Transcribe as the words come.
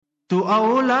तू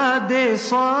औलादे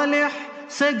सालिह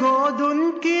से गोद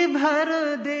उनकी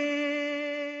भर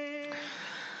दे.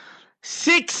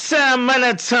 6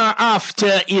 minutes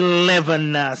after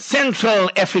 11 Central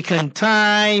African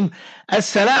Time.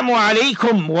 Assalamu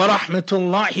alaikum wa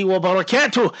rahmatullahi wa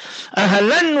barakatuh.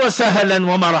 Ahlan wa sahlan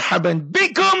wa marhaban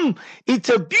bikum. It's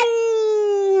a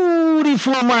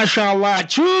beautiful, mashallah,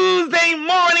 Tuesday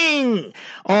morning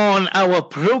on our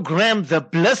program, The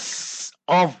Bliss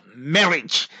of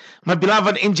Marriage. My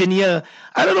beloved engineer,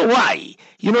 I don't know why.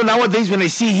 You know, nowadays when I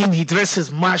see him, he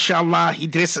dresses, mashallah, he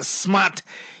dresses smart.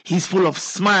 He's full of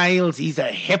smiles. He's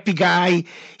a happy guy.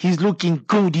 He's looking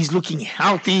good. He's looking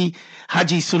healthy.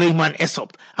 Haji Sulaiman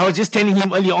Esop. I was just telling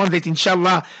him earlier on that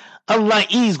inshallah, Allah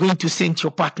is going to send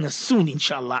your partner soon,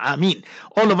 inshallah. Ameen.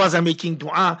 All of us are making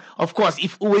dua. Of course,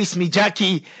 if Uwais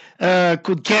Mijaki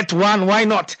could get one, why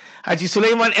not? Haji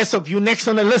Sulaiman Esop, you next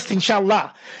on the list,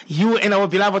 inshallah. You and our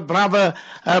beloved brother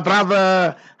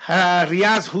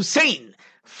Riaz Hussein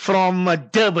from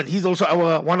Durban. He's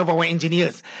also one of our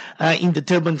engineers in the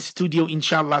Durban studio,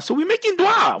 inshallah. So we're making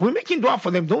dua. We're making dua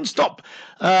for them. Don't stop.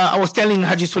 I was telling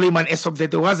Haji Sulaiman Esop that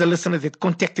there was a listener that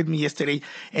contacted me yesterday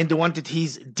and they wanted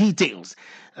his details.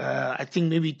 I think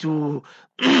maybe to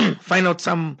find out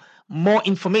some more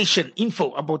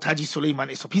info about Haji Sulaiman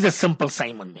Esop. He's a simple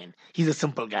Simon, man. He's a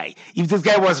simple guy. If this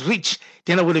guy was rich,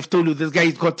 then I would have told you this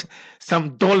guy's got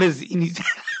some dollars in his...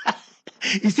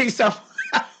 he says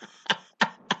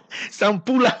some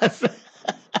pulas.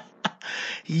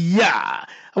 Yeah.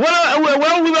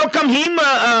 Well, we welcome him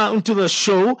into the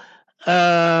show.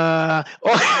 I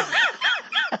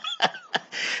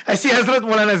see Hazrat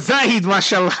Maulana Zahid,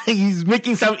 mashallah. He's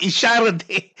making some ishara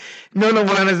there. No,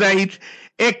 Maulana Zahid.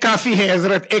 Ek kafi hai,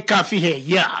 Hazrat. Ek kafi hai.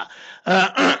 Yeah.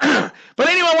 But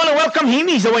anyway, I want to welcome him.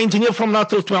 He's our engineer from now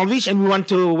till 12ish, and we want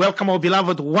to welcome our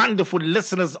beloved, wonderful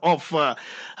listeners of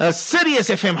Sirius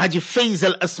FM, Haji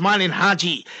Faisal Asmal and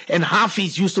Haji and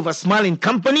Hafiz Yusuf Asmal and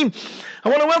Company. I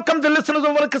want to welcome the listeners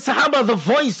of Waraka Sahaba, the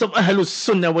voice of Ahlus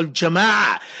Sunnah wal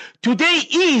Jama'ah. Today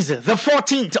is the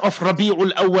 14th of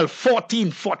Rabi'ul Awal,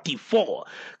 1444,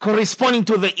 corresponding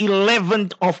to the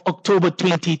 11th of October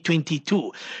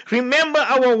 2022. Remember,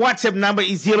 our WhatsApp number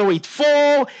is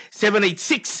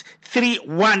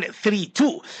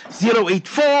 084-786-3132.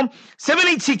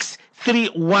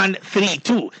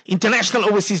 084-786-3132. International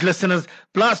overseas listeners,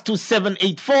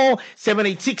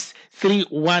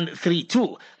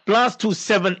 +2784-786-3132.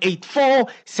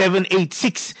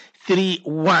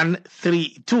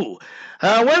 +2784-786-3132.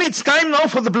 Well, it's time now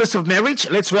for the bliss of marriage.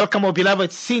 Let's welcome our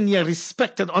beloved, senior,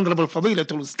 respected, honorable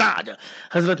Fadilatul Ustad,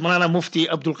 Hazrat Maulana Mufti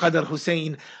Abdul Qadir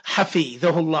Hussein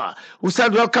Hafidhahullah.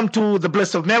 Ustad, welcome to the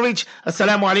bliss of marriage.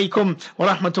 Assalamu alaikum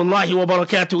wa rahmatullahi wa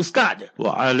barakatuh, Ustad.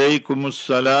 Wa alaikum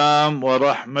assalam wa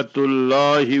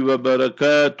rahmatullahi wa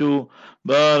barakatuh.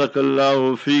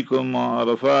 Barakallahu feekum wa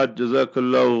arafat.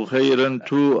 Jazakallahu khairan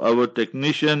to our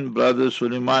technician, Brother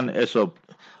Sulaiman Esop.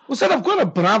 Ustad, I've got a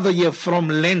brother here from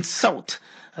Land South.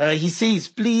 He says,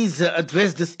 please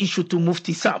address this issue to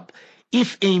Mufti Sab.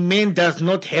 If a man does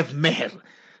not have meher,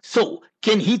 so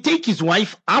can he take his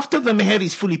wife after the meher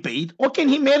is fully paid, or can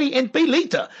he marry and pay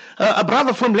later? A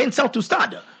brother from Land South to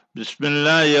start.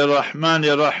 Bismillahir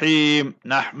Rahmanir Rahim.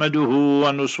 Nahmaduhu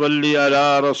wa nusalli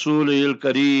ala Rasulihil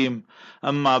Kareem.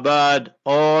 Amma ba'd.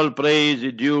 All praise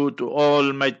is due to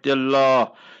Almighty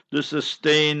Allah, the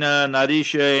sustainer,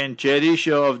 nourisher and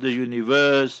cherisher of the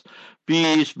universe.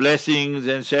 Peace, blessings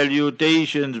and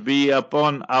salutations be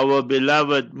upon our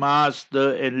beloved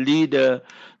master and leader,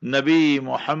 Nabi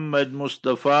Muhammad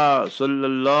Mustafa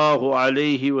sallallahu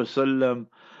alayhi wasallam.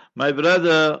 My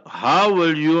brother, how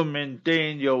will you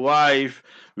maintain your wife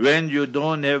when you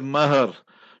don't have mahar?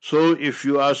 So if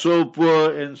you are so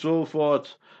poor and so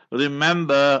forth,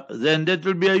 remember, then that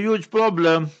will be a huge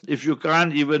problem if you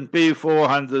can't even pay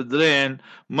 400 rand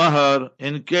mahar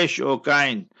in cash or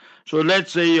kind. So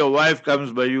let's say your wife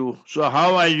comes by you. So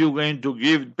how are you going to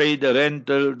pay the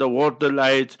rental, the water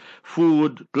lights,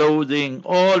 food, clothing,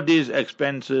 all these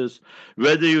expenses,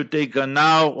 whether you take her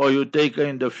now or you take her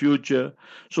in the future?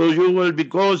 So you will be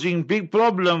causing big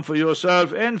problem for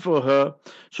yourself and for her.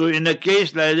 So in a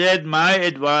case like that, my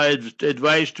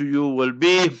advice to you will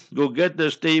be, go get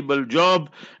a stable job,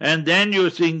 and then you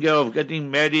think of getting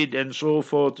married and so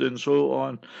forth and so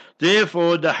on.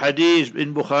 Therefore, the hadith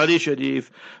in Bukhari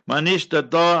Sharif, Man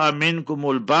istata'a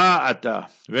minkumul ba'ata.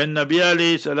 When Nabi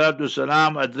alayhi salatu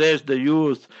salam addressed the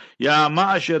youth, Ya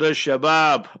ma'ashara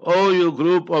shabab, O you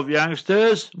group of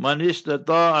youngsters, Man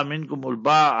istata'a minkumul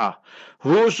ba'a.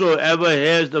 whosoever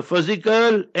has the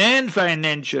physical and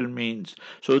financial means.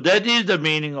 So that is the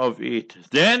meaning of it.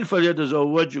 Then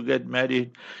فَلْيَتَزَوَّجْ, you get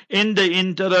married. In the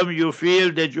interim, you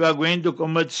feel that you are going to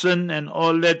commit sin and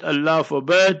all that, Allah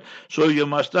forbid, so you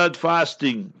must start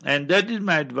fasting. And that is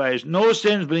my advice. No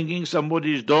sense bringing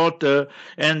somebody's daughter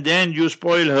and then you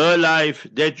spoil her life,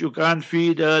 that you can't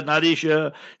feed her, nourish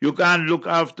her, you can't look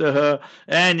after her.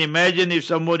 And imagine if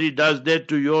somebody does that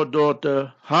to your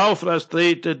daughter, how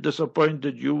frustrated,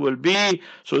 disappointed you will be.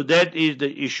 So that is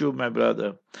the issue, my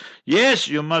brother. Yes,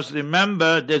 you must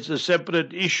remember that's a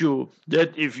separate issue,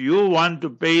 that if you want to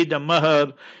pay the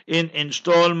mahr in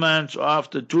installments or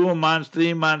after 2 months,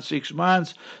 3 months, 6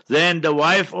 months, then the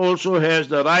wife also has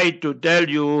the right to tell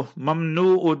you,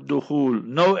 mamnu'ud dukhul,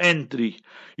 no entry.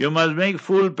 You must make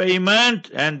full payment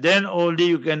and then only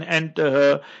you can enter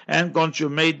her and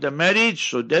consummate the marriage.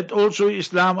 So that also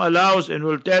Islam allows and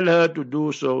will tell her to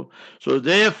do so. So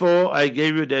therefore I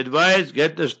gave you the advice,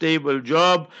 get a stable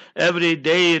job, every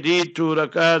day read 2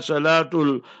 rakat,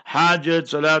 salatul hajat,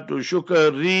 salatul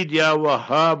shukr, read Ya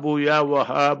Wahhabu, Ya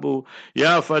Wahhabu,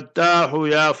 Ya Fattahu,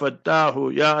 Ya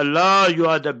Fattahu, Ya Allah, you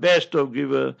are the best of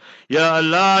givers. Ya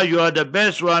Allah, you are the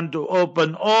best one to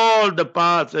open all the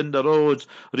paths and the roads,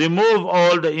 remove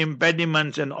all the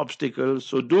impediments and obstacles.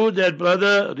 So do that,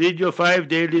 brother. Read your 5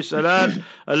 daily salat.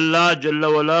 Allah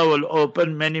Jalla wala will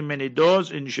open many, many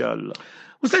doors, inshallah.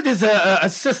 Ustad, there's a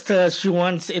sister, she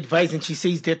wants advice and she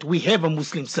says that we have a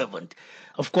Muslim servant.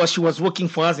 Of course, she was working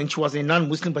for us and she was a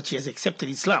non-Muslim, but she has accepted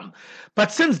Islam.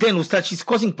 But since then, Ustad, she's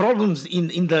causing problems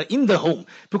in the home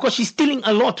because she's stealing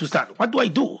a lot, Ustad. What do I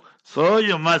do? So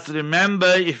you must remember,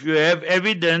 if you have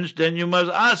evidence, then you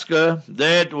must ask her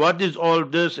that what is all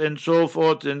this and so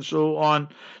forth and so on.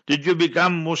 Did you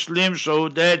become Muslim so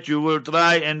that you will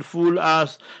try and fool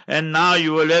us and now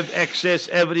you will have access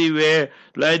everywhere?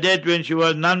 Like that, when she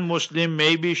was non-Muslim,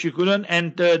 maybe she couldn't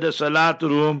enter the salat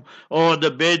room or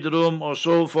the bedroom or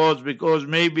so forth because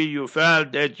maybe you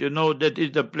felt that, that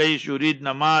is the place you read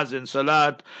namaz and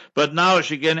salat. But now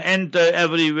she can enter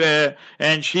everywhere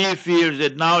and she feels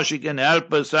that now she can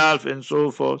help herself and so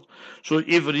forth. So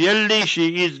if really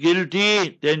she is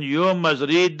guilty, then you must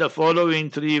read the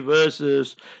following 3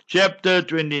 verses. Chapter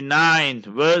 29,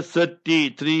 verse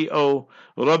 33.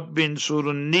 Rabbin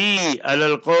surni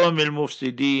alal qawmil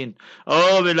mufsidin.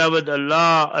 Oh beloved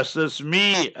Allah, assist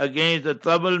me against the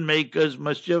troublemakers,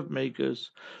 mischief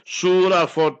makers. Surah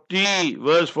 40,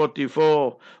 verse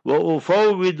 44. Wa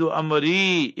ufawwidu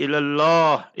amri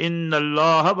ilallah, inna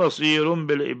Allah basirun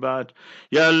bil ibad.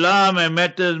 Ya Allah, my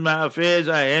matters, my affairs,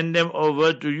 I hand them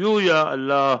over to you, Ya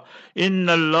Allah.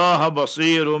 Inna Allah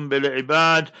basirun bil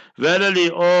ibad.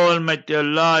 Verily, Almighty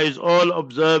Allah is all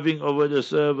observing over the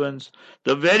servants.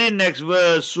 The very next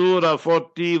verse, Surah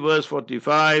 40, verse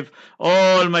 45,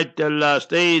 Almighty Allah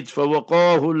states,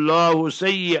 فَوَقَاهُ اللَّهُ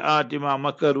سَيِّئَاتِ مَا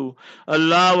مَكَرُوا.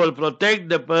 Allah will protect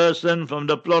the person from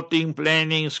the plotting,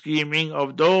 planning, scheming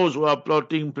of those who are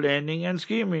plotting, planning and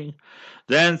scheming.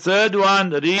 Then third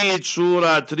one, read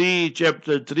Surah 3,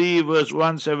 chapter 3, verse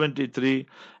 173.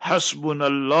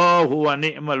 Hasbunallahu wa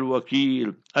ni'mal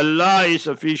wakeel. Allah is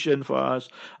sufficient for us.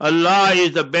 Allah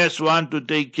is the best one to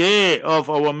take care of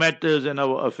our matters and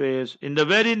our affairs. In the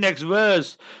very next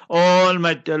verse,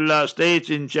 Almighty Allah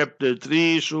states in chapter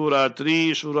 3, Surah Al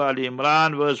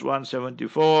Imran, verse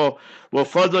 174,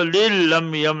 وَفَضْلٍ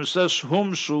لَمْ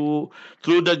يَمْسَسْهُمْ سُوءٌ.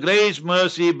 Through the grace,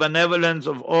 mercy, benevolence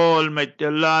of Almighty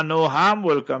Allah, no harm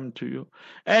will come to you.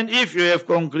 And if you have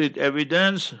concrete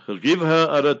evidence, give her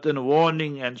a written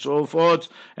warning and so forth,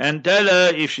 and tell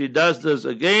her if she does this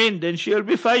again, then she'll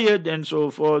be fired and so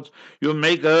forth. You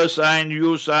make her sign,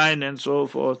 you sign and so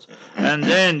forth. And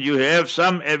then you have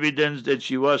some evidence that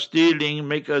she was stealing,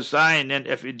 make her sign an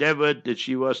affidavit that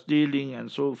she was stealing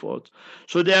and so forth.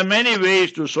 So there are many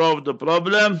ways to solve the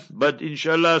problem, but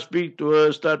inshallah speak to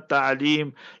her, start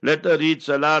ta'aleem, let her read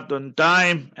salat on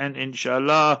time, and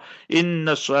inshallah,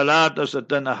 inna salata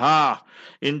satanaha.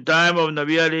 In time of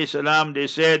Nabi alayhi salam, they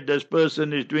said this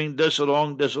person is doing this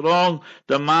wrong.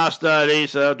 The Master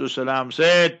alayhi salam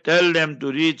said, tell them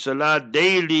to read salat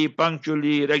daily,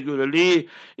 punctually, regularly.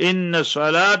 Inna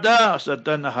salata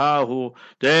satanhahu.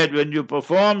 That when you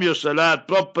perform your salat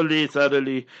properly,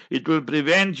 thoroughly, it will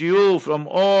prevent you from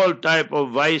all type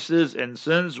of vices and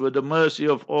sins with the mercy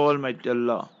of Almighty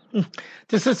Allah.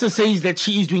 The sister says that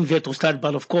she is doing that, Ustad,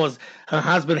 but of course her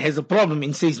husband has a problem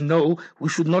and says no, we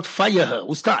should not fire her,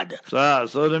 Ustad.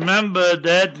 So remember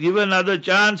that, give another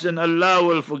chance and Allah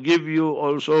will forgive you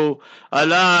also.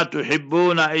 Allah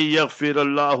tuhibbuna an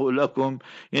yaghfirallahu lakum.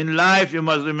 In life you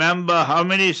must remember how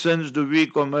many sins do we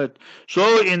commit.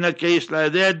 So in a case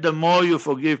like that, the more you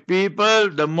forgive people,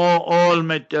 the more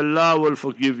Almighty Allah will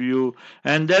forgive you.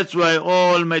 And that's why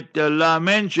Almighty Allah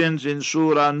mentions in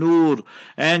Surah Nur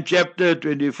and chapter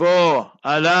 24,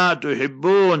 Allah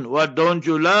tuhibbun, what don't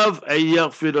you love? An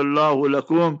yaghfirallahu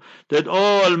lakum, that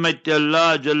Almighty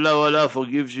Allah Jalla wala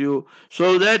forgives you.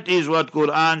 So that is what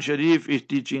Quran Sharif is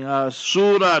teaching us.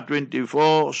 Surah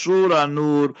 24, Surah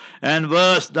Nur, and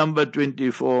verse number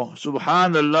 24.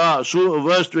 Subhanallah,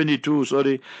 verse 22,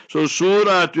 sorry. So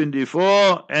Surah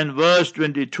 24 and verse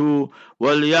 22.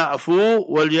 وَلْيَعْفُوا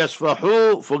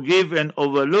وَلْيَصْفَحُوا, forgive and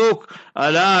overlook.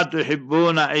 أَلَا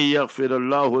تُحِبُّونَ أَن يَغْفِرَ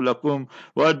اللَّهُ لَكُمْ,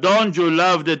 what don't you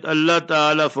love that Allah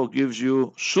Ta'ala forgives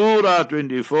you? Surah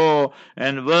 24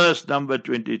 and verse number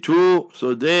 22.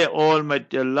 So there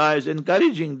Almighty Allah is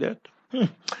encouraging that.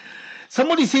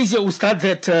 Somebody says here, Ustad,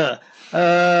 that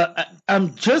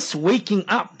I'm just waking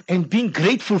up and being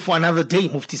grateful for another day,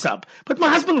 Mufti Saab. But my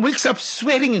husband wakes up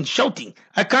swearing and shouting.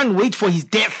 I can't wait for his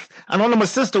death.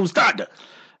 Anonymous sister, Ustad.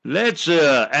 Let's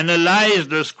analyze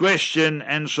this question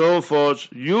and so forth.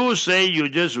 You say you're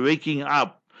just waking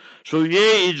up. So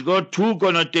yeah, it's got two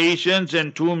connotations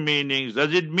and two meanings.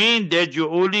 Does it mean that you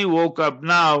only woke up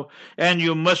now and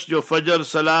you missed your Fajr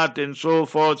Salat and so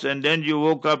forth, and then you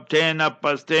woke up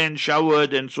 10:10,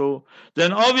 showered and so?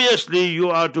 Then obviously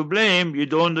you are to blame. You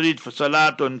don't read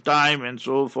Salat on time and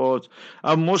so forth.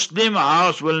 A Muslim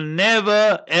house will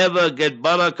never ever get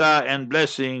barakah and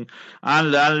blessing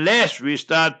unless we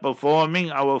start performing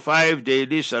our 5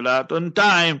 daily Salat on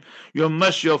time. You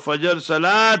miss your Fajr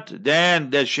Salat, then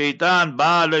the shaitan,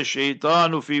 bala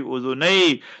shaitanu fi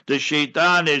udhunay, the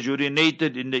shaitan has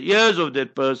urinated in the ears of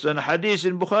that person. Hadith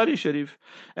in Bukhari Sharif.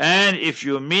 And if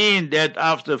you mean that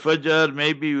after Fajr,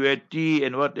 maybe you had tea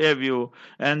and what have you,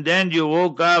 and then you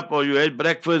woke up or you had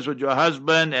breakfast with your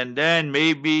husband, and then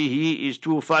maybe he is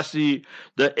too fussy,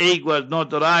 the egg was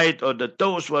not right or the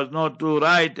toast was not too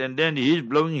right, and then he's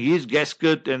blowing his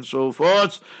gasket and so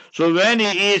forth. So when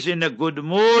he is in a good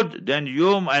mood, then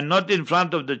you, and not in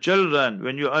front of the children,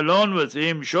 when you're alone with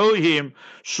him, show him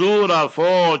Surah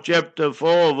 4, chapter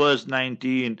 4, verse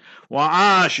 19.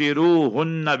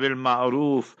 وَعَاشِرُوهُنَّ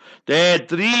بِالْمَعْرُوفِ, that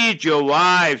treat your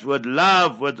wives with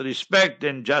love, with respect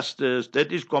and justice.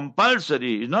 That is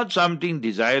compulsory. It's not something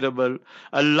desirable.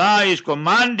 Allah is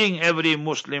commanding every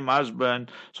Muslim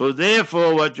husband. So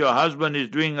therefore what your husband is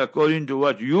doing according to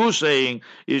what you're saying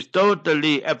is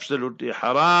totally, absolutely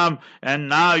haram. And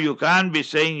now you can't be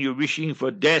saying you're wishing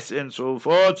for death and so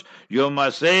forth. You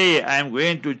must say, I'm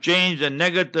going to change the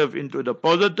negative into the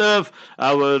positive.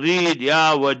 I will read,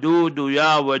 Ya Wadud,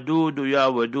 Ya Wadud, Ya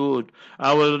Wadud.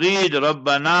 I will read,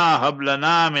 Rabbana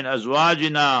hablana min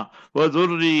azwajina wa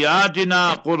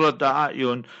dhurriyatina qurrata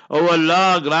a'yun. O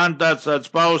Allah, grant us such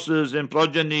spouses and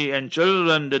progeny and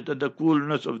children that are the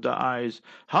coolness of the eyes.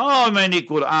 How many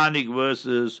Quranic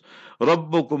verses?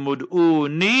 Rabbukum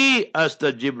ud'uni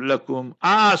astajib lakum.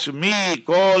 Ask me,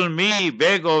 call me,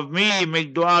 beg of me,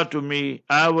 make dua to me,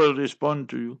 I will respond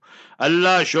to you.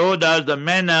 Allah showed us the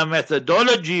manner,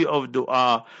 methodology of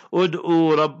dua.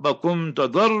 Ud'u rabbakum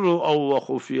tadarru'aw wa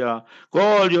khufya.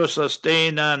 Call your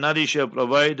sustainer, nourisher,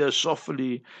 provider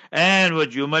softly and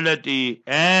with humility.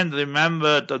 And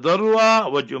remember,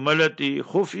 tadarru'a with humility,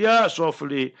 khufya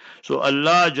softly. So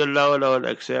Allah Jalla wala will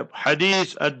accept.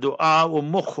 Hadith, ad-du'a'u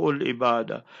mukhul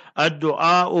ibadah.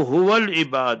 Ad-du'a'u huwal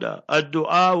ibadah.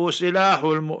 Ad-du'a'u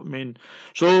silahul mu'min.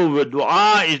 So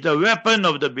dua is the weapon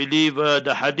of the believer.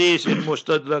 The hadith in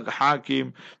Mustadrak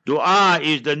Hakim. Dua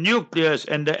is the nucleus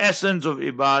and the essence of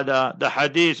ibadah. The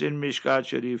hadith in Mishkat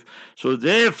Sharif. So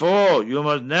therefore, you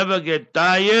must never get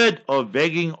tired of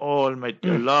begging Almighty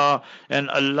Allah, and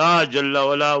Allah Jalla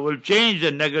wala will change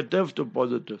the negative to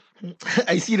positive.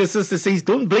 I see the sister says,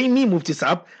 don't blame me, Mufti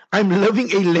Saab. I'm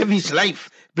living a lavish life.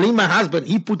 Blame my husband.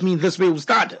 He put me in this way,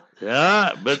 Ustad.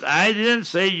 Yeah, but I didn't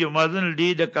say you mustn't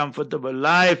lead a comfortable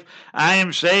life. I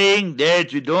am saying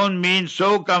that you don't mean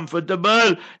so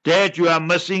comfortable that you are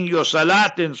missing your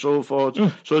salat and so forth.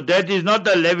 So that is not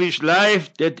a lavish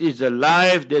life. That is a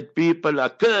life that people are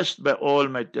cursed by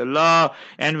Almighty Allah.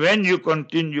 And when you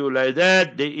continue like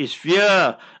that, there is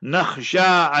fear.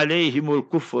 Nakhsha alayhimul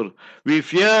kufr. We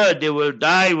fear they will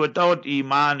die without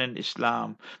Iman and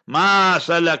Islam. Ma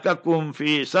salakakum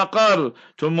fi saqar.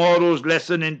 Tomorrow's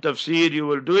lesson in tafsir, you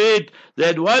will do it.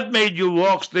 That what made you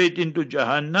walk straight into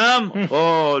Jahannam?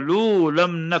 Qalu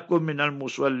lam nakum min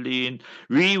al-muswallin.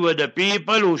 We were the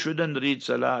people who shouldn't read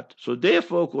Salat. So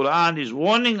therefore, Quran is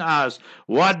warning us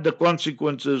what the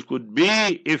consequences could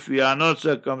be if we are not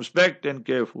circumspect and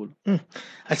careful.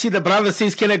 I see the brother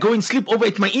says, can I go and sleep over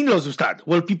at my in-laws, Ustad?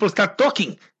 Well, people start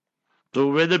talking. So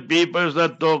whether people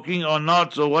start talking or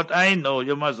not, so what I know,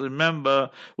 you must remember,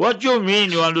 what you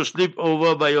mean you want to sleep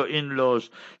over by your in-laws.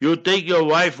 You take your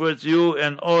wife with you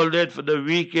and all that for the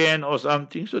weekend or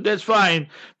something, so that's fine.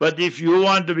 But if you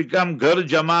want to become Ghar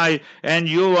Jamai and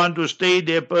you want to stay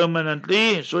there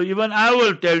permanently, so even I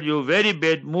will tell you, very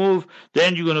bad move,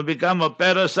 then you're going to become a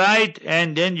parasite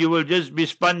and then you will just be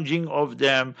sponging off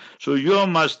them. So you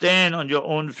must stand on your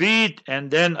own feet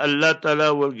and then Allah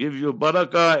Ta'ala will give you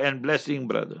barakah and blessing.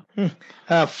 Brother.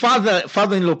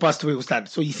 Father-in-law passed away, Ustad.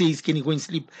 So he says, can he go and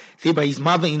sleep, say, by his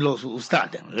mother-in-law,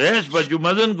 Ustad? Yes, but you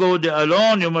mustn't go there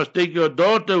alone. You must take your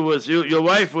daughter with you, your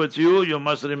wife with you. You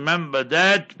must remember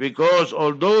that, because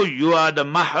although you are the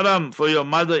mahram for your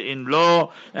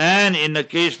mother-in-law, and in a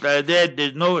case like that,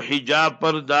 there's no hijab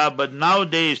parda, but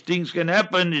nowadays things can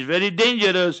happen. It's very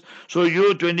dangerous. So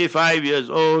you 25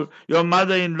 years old, your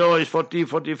mother-in-law is 40,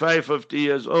 45, 50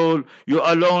 years old, you're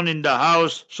alone in the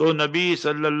house. So Nabi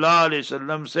sallallahu alayhi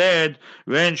wasallam said,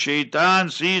 when shaitan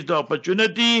sees the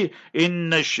opportunity,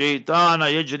 inna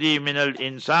shaitana yajri min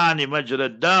al-insani majra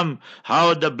dam,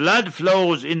 how the blood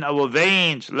flows in our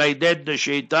veins, like that the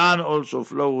shaitan also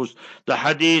flows. The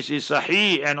hadith is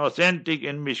sahih and authentic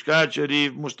in Mishkat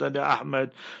Sharif, Musnad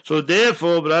Ahmad. So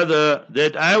therefore, brother,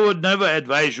 that I would never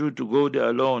advise you to go there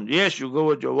alone. Yes, you go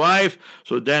with your wife,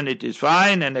 so then it is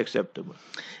fine and acceptable.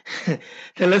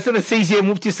 The listener says here,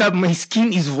 Mufti Sahib, my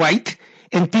skin is white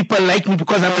and people like me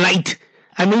because I'm light.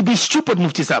 I may be stupid,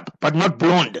 Mufti Sahib, but not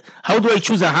blonde. How do I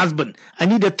choose a husband? I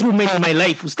need a true man in my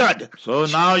life, Ustad. So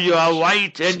now you are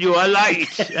white and you are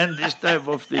light and this type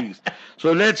of things.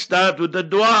 So let's start with the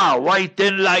dua, white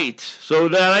and light. So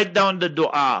write down the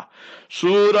dua.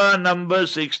 Surah number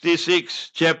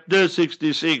 66, chapter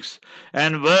 66,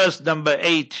 and verse number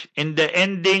 8, in the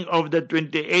ending of the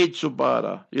 28th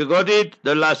Subara. You got it?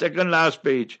 The second last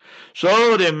page.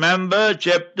 So remember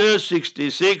chapter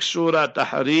 66, Surah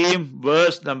Tahrim,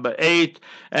 verse number 8,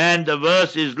 and the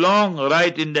verse is long,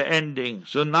 right in the ending.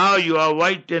 So now you are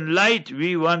white and light.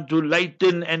 We want to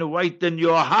lighten and whiten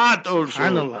your heart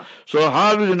also. So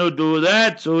how are we going to do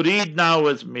that? So read now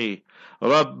with me.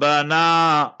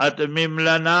 ربنا أتمم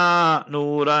لنا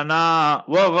نورنا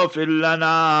واغفر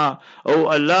لنا. Oh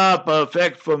Allah,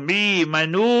 perfect for me my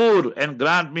nur and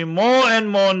grant me more and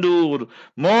more nur,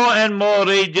 more and more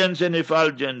radiance and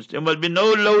effulgence. There must be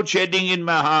no load shedding in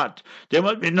my heart. There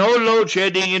must be no load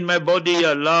shedding in my body,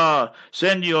 Allah.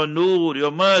 Send your nur, your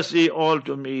mercy all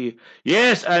to me.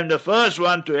 Yes, I am the first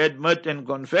one to admit and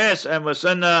confess I am a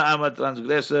sinner, I am a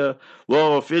transgressor.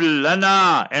 وَغْفِرْ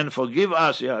لَنَا, and forgive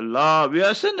us, Ya Allah. We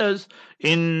are sinners.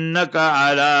 إِنَّكَ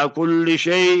عَلَى كُلِّ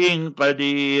شَيْءٍ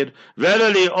قَدِيرٌ.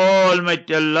 Verily,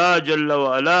 Almighty Allah Jalla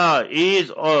wa Ala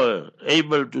is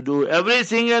able to do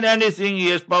everything and anything.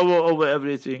 He has power over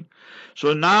everything.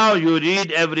 So now you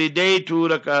read every day 2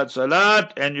 rakat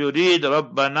salat, and you read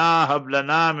Rabbana hab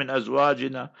lana min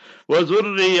azwajina wa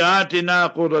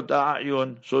dhurriyatina qurrata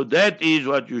a'yun. So that is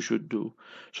what you should do.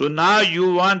 So now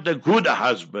you want a good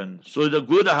husband. So the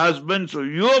good husband, so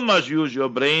you must use your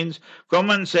brains.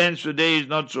 Common sense today is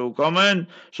not so common.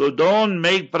 So don't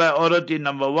make priority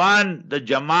number 1 the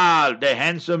jamal, the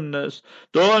handsomeness.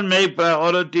 Don't make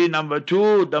priority number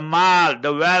 2 the mal,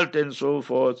 the wealth and so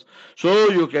forth. So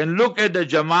you can look at the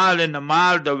jamal and the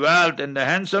mal, the wealth and the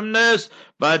handsomeness,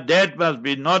 but that must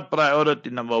be not priority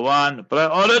number 1.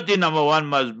 Priority number 1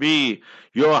 must be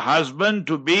your husband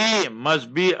to be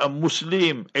must be a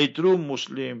Muslim, a true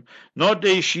Muslim, not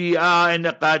a Shia and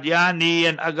a Qadiani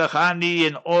and Aga Khani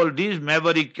and all these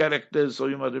maverick characters. So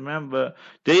you must remember,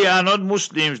 they are not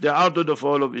Muslims, they are out of the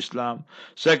fold of Islam.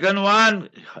 Second one,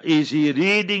 is he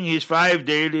reading his 5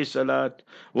 daily salat?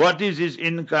 What is his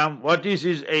income? What is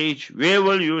his age? Where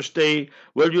will you stay?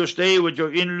 Will you stay with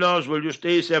your in-laws? Will you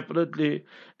stay separately?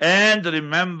 And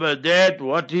remember that,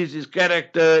 what is his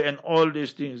character and all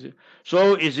these things.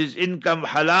 So is his income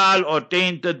halal or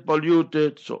tainted,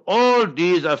 polluted? So all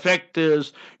these are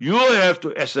factors you have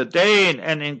to ascertain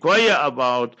and inquire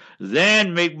about.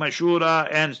 Then make mashura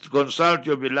and consult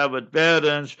your beloved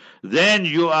parents. Then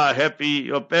you are happy,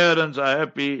 your parents are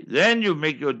happy. Then you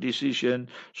make your decision.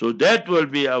 So that will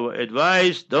be our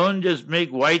advice. Don't just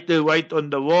make white on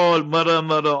the wall, mirror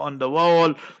on the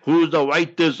wall. Who's the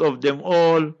whitest of them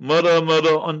all? Mirror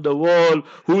on the wall.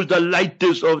 Who's the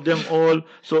lightest of them all?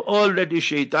 So all that is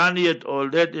shaitaniyat, all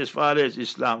that as far as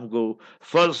Islam go.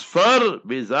 Fasfar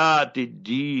bizati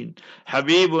deen.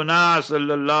 Habibuna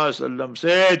sallallahu alaihi wasallam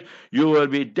said, you will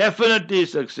be definitely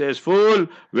successful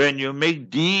when you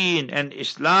make deen and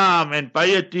Islam and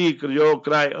piety your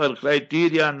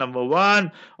criteria number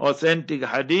one, authentic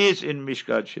hadith in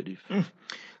Mishkat Sharif.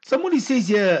 Somebody says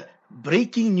here,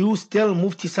 breaking news tell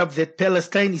Mufti Sab that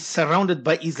Palestine is surrounded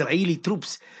by Israeli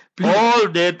troops. Please. All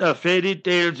that are fairy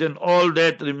tales and all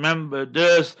that, remember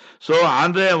this. So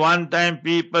 101 time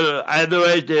people,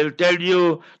 otherwise they'll tell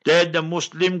you that the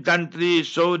Muslim countries,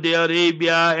 Saudi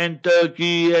Arabia and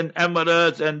Turkey and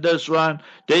Emirates and this one,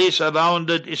 they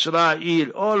surrounded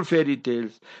Israel, all fairy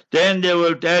tales. Then they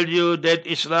will tell you that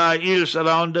Israel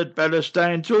surrounded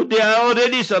Palestine. So they are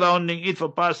already surrounding it for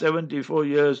past 74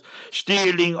 years,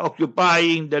 stealing,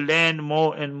 occupying the land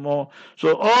more and more.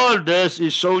 So all this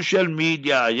is social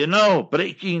media,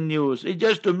 breaking news. It's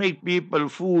just to make people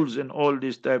fools and all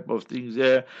this type of things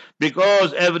there.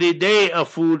 Because every day a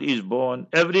fool is born.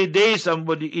 Every day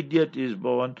somebody idiot is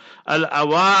born.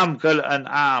 Al-awam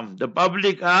kal-an'am. The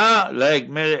public are like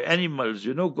animals.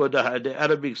 The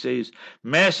Arabic says,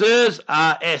 masses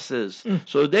are asses.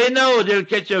 So they know they'll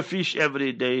catch a fish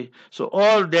every day. So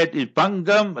all that is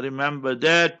pangam. Remember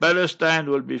that. Palestine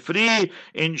will be free,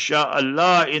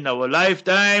 inshallah, in our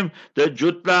lifetime. The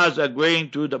Jutlas are going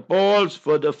to the polls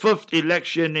for the 5th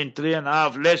election in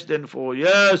 3.5, less than 4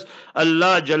 years.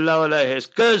 Allah Jalla wala has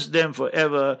cursed them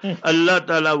forever. Allah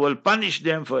Ta'ala will punish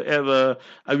them forever.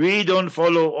 We don't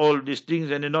follow all these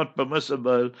things and they're not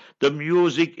permissible. The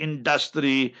music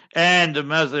industry and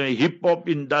the hip-hop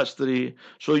industry.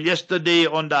 So yesterday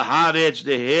on the Haaretz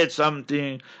they had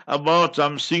something about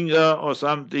some singer or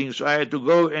something. So I had to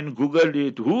go and Google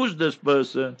it. Who's this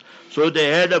person? So they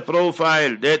had a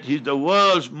profile that he's the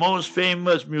world's most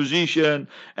famous musician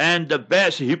and the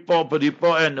best hip-hop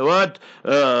and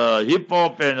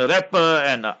rapper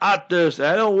and artist.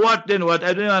 I don't know what and what.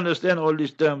 I don't understand all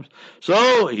these terms.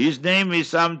 So his name is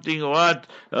something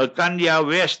Kanye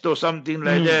West or something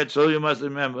like that. So you must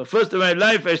remember. First in my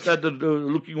life I started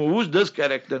looking, who's this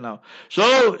character now?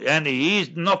 So, and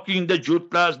he's knocking the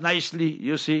jutlas nicely,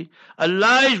 you see.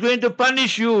 Allah is going to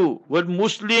punish you with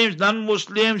Muslims,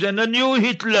 non-Muslims and a new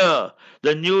Hitler.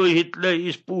 The new Hitler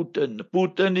is Putin.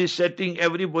 Putin is setting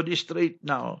everybody straight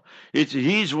now. It's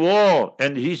his war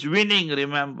and he's winning,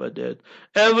 remember that.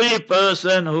 Every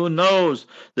person who knows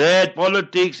that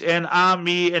politics and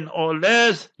army and all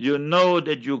this, you know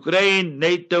that Ukraine,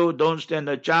 NATO don't stand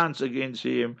a chance against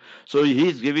him. So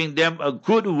he's giving them a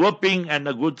good whooping and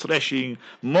a good thrashing,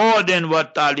 more than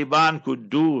what Taliban could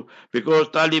do, because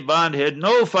Taliban had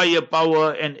no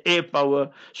firepower and air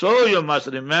power. So you must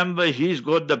remember he's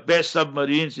got the best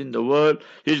submarines in the world,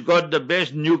 he's got the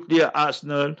best nuclear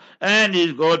arsenal, and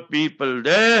he's got people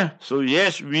there. So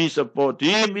yes, we support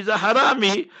him. He's a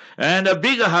harami and a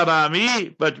big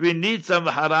harami, but we need some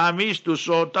haramis to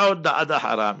sort out the other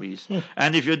haramis.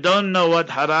 And if you don't know what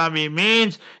harami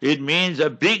means, it means a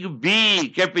big B,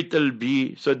 capital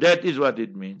B. So that is what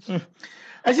it means.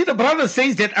 I see the brother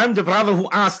says that I'm the brother who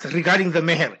asked regarding the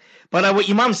meher. But our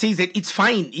Imam says that it's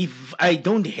fine if I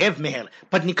don't have meher.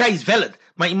 But nikah is valid.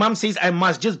 My Imam says I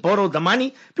must just borrow the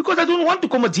money because I don't want to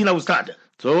come a zina ustad.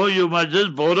 So you must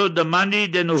just borrow the money,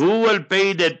 then who will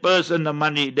pay that person the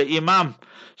money? The Imam.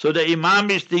 So the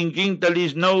Imam is thinking till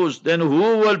his nose, then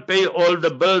who will pay all the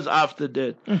bills after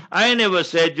that? I never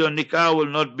said your nikah will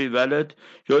not be valid.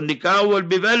 Your nikah will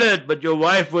be valid, but your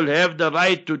wife will have the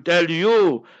right to tell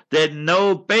you that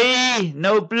no pay,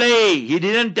 no play. He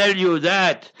didn't tell you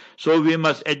that. So we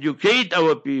must educate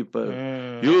our people.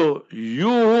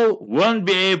 You won't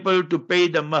be able to pay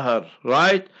the mahar,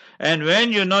 right? And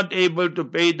when you're not able to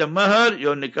pay the mahar,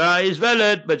 your nikah is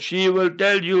valid, but she will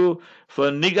tell you, for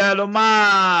nigalo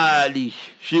mali,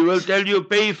 she will tell you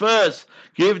pay first.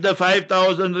 Give the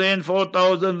 5,000 rand,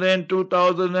 4,000 rand,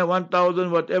 2,000 rand,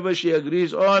 1,000, whatever she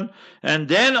agrees on, and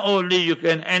then only you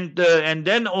can enter, and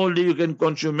then only you can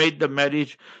consummate the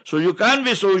marriage. So you can't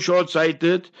be so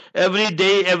short-sighted. Every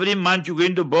day, every month you're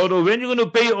going to borrow. When you're going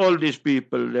to pay all these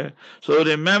people? So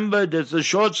remember, that's a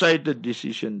short-sighted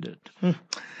decision.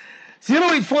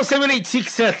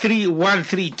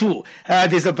 0847863132.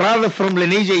 There's a brother from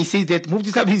Lenasia. He says that, Mufti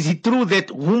Sahib, is it true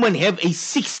that women have a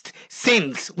sixth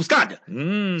sense? Ustad?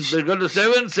 They got the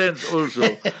seventh sense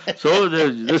also. So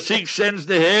the sixth sense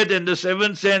they had and the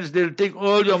seventh sense, they'll take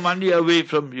all your money away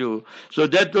from you. So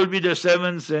that will be the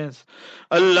seventh sense.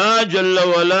 Allah Jalla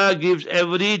wala gives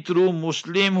every true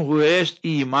Muslim who has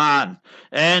Iman,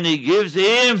 and He gives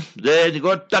him, they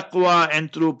got taqwa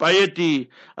and true piety.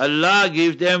 Allah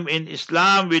gives them in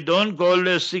Islam, we don't call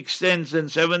it sixth sense and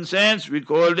seventh sense, we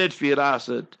call it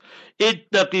firasat.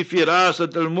 Ittaqi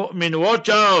firasat al-mu'min, watch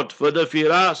out for the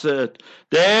firasat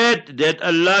that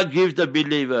Allah gives the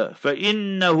believer.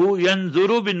 فَإِنَّهُ يَنْظُرُ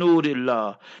بِنُورِ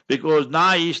اللَّهِ, because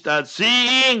now he starts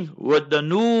seeing with the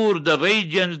nur, the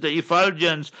radiance, the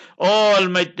effulgence,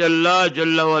 Almighty Allah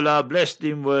Jalla wala blessed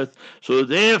him with. So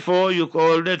therefore you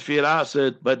call that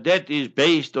firasat, but that is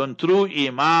based on true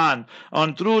iman,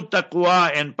 on true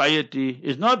taqwa and piety.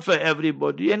 It's not for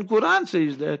everybody, and Quran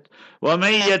says that.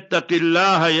 وَمَن يَتَّقِ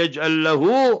اللَّهَ يَجْعَلْ لَهُ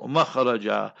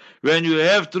مَخْرَجًا. When you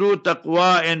have true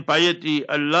taqwa and piety,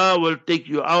 Allah will take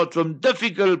you out from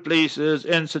difficult places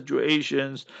and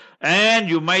situations, and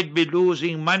you might be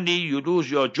losing money, you lose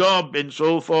your job, and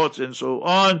so forth and so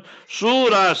on.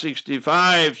 Surah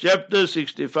 65, chapter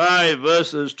 65,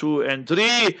 verses 2 and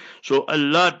 3. So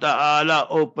Allah Ta'ala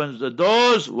opens the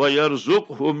doors.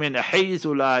 وَيَرْزُقْهُ مِنْ حَيْثُ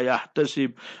لَا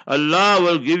يَحْتَسِبْ. Allah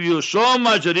will give you so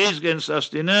much rizq and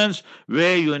sustenance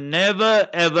where you never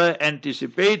ever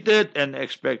anticipated and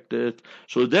expected.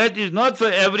 So that is not for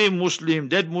every Muslim.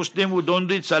 That Muslim who don't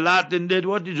read salat and that,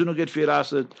 what is going to get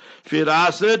firasat?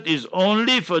 Firasat is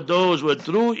only for those with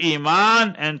true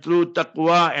iman and true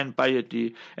taqwa and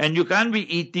piety. And you can't be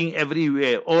eating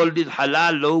everywhere. All these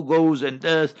halal logos and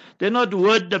this, they're not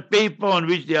worth the paper on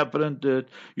which they are printed.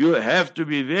 You have to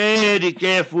be very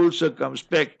careful,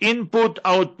 circumspect. Input,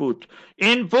 output.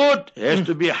 Input has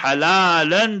to be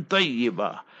halal and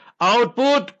tayyiba.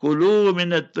 Output, kulu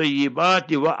min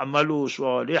at-tayyibati wa'amalu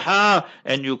salihah,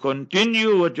 and you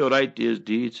continue with your righteous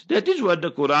deeds. That is what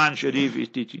the Quran Sharif is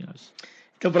teaching us.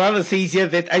 The brother says here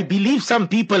that I believe some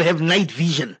people have night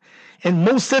vision, and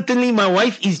most certainly my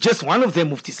wife is just one of them,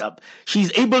 Mufti Sahib. She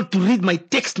is able to read my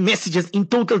text messages in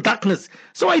total darkness.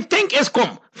 So I thank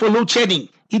ESCOM for load shedding.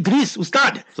 Idris,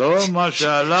 Ustad. So,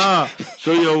 mashallah.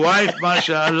 So your wife,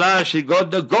 mashallah, she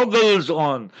got the goggles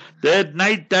on. That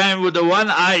night time with the one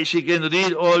eye, she can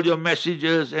read all your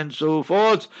messages and so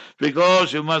forth.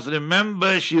 Because you must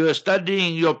remember, she was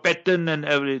studying your pattern and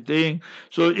everything.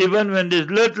 So even when there's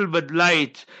little bit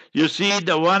light, you see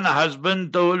the one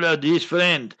husband told his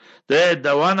friend, that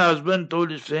the one husband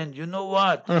told his friend, you know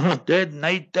what? That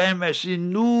night time I see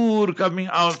noor coming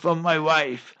out from my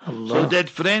wife. Allah. So that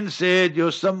friend said,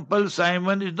 your simple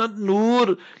Simon is not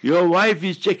noor. Your wife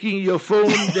is checking your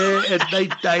phone there at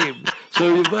night time.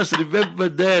 So you must remember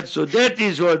that. So that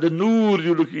is what the noor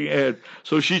you're looking at.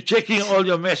 So she's checking all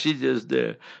your messages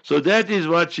there. So that is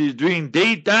what she's doing.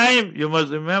 Daytime, you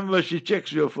must remember she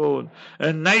checks your phone.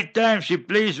 And nighttime, she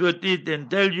plays with it and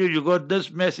tells you, you got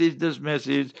this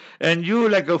message. And you,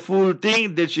 like a fool,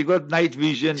 think that she got night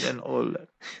vision and all that.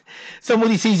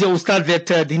 Somebody says, Ustad,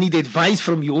 that they need advice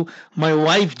from you. My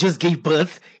wife just gave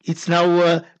birth. It's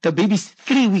now, the baby's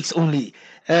 3 weeks only.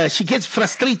 She gets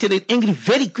frustrated and angry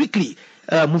very quickly,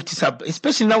 Mufti Sahib,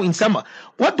 especially now in summer.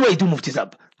 What do I do, Mufti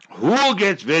Sahib? Who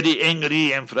gets very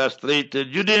angry and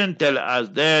frustrated? You didn't tell us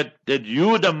that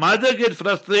you, the mother, get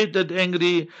frustrated,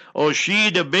 angry, or she,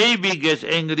 the baby, gets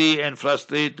angry and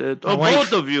frustrated, or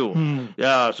both of you.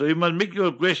 Yeah, so you must make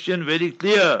your question very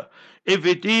clear. If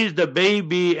it is the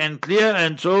baby and clear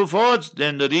and so forth,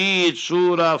 then read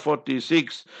Surah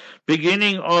 46,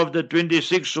 beginning of the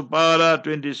 26th Supara,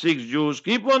 26 juz.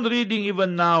 Keep on reading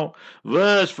even now.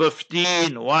 Verse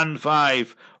 15,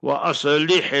 1-5.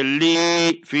 وَأَصْلِحْ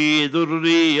لِي فِي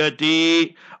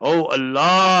ذُرِّيَّتِي. Oh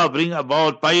Allah, bring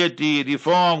about piety,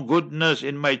 reform, goodness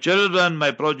in my children,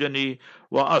 my progeny.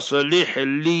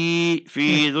 وَأَصْلِحْ لِي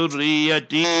فِي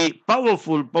ذُرِّيَّتِي.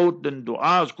 Powerful, potent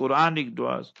du'as, Quranic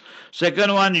du'as.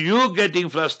 Second one, you getting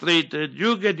frustrated,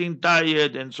 you getting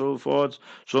tired and so forth.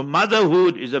 So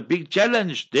motherhood is a big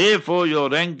challenge. Therefore your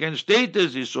rank and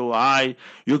status is so high.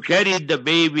 You carried the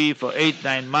baby for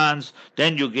 8-9 months.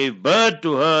 Then you gave birth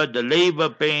to her, the labor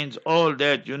pains, all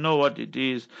that. You know what it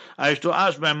is. I used to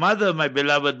ask my mother, my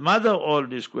beloved mother, all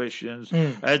these questions.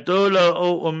 I told her,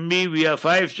 oh Ummi, we are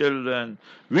 5 children.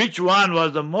 which one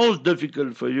was the most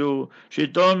difficult for you? She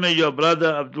told me your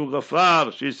brother Abdul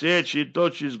Ghaffar. She said she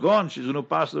thought she's gone, she's going to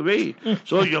pass away.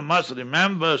 So you must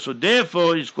remember. So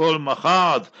therefore it's called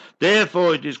makhad.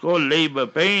 Therefore it is called labor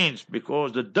pains,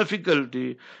 because the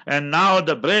difficulty, and now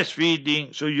the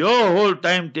breastfeeding. So your whole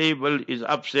timetable is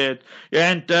upset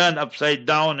and turned upside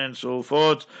down and so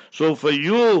forth. So for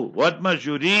you, what must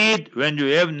you read when you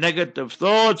have negative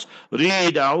thoughts?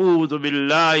 Read A'udhu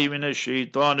Billahi Minash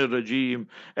Shaitanir Rajim.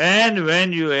 And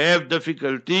when you have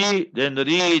difficulty, then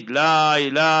read La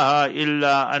ilaha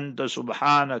illa anta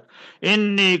subhanak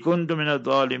inni kuntu minadh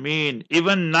dhalimin.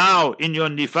 Even now in your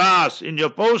nifas, in your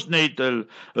postnatal,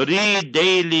 read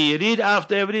daily, read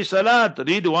after every salat,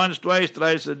 read once, twice,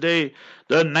 thrice a day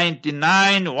the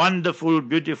 99 wonderful,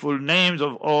 beautiful names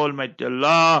of Almighty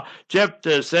Allah.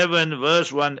 Chapter 7,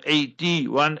 verse 180.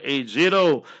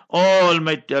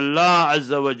 Almighty Allah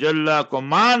Azza wa Jalla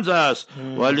commands us,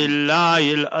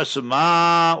 وَلِلَّهِ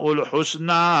الْأَسْمَاءُ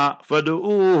الْحُسْنَى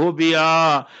فَدُؤُوهُ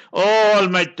بِهَا.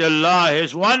 Almighty Allah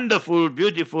has wonderful,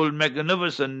 beautiful,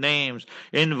 magnificent names.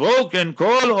 Invoke and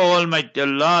call Almighty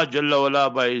Allah Jalla wala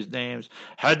by His names.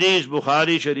 Hadith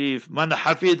Bukhari Sharif, Man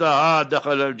hafidhaha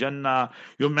dakhal al-Jannah.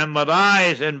 You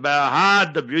memorize and by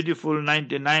heart the beautiful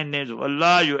 99 names of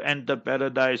Allah, you enter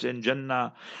paradise and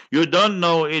Jannah. You don't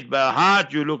know it by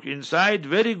heart, you look inside,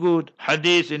 very good.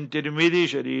 Hadith in Tirmidhi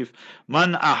Sharif,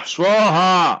 Man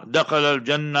ahswaha dakhal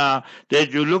al-Jannah.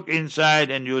 That you look inside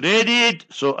and you read it,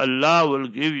 so Allah will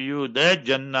give you that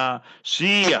Jannah.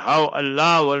 See how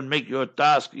Allah will make your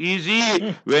task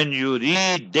easy when you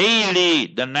read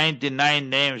daily the 99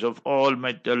 names of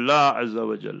Almighty Allah Azza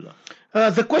wa Jalla.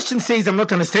 The question says, I'm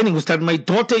not understanding, Ustad. My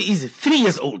daughter is 3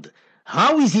 years old.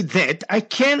 How is it that I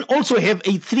can also have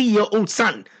a 3-year-old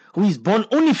son who is born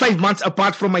only 5 months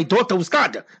apart from my daughter,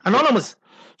 Ustad? Anonymous.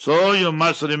 So you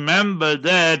must remember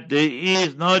that there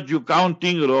is not you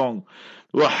counting wrong.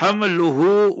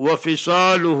 وَحَمْلُهُ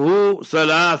وَفِصَالُهُ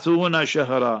ثَلَاثُونَ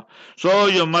شَهْرًا. So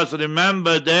you must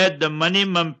remember that the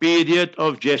minimum period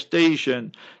of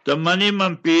gestation, the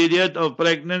minimum period of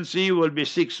pregnancy will be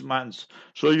 6 months.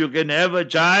 So you can have a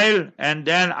child and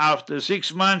then after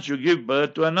 6 months you give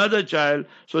birth to another child.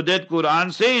 So that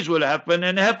Quran says will happen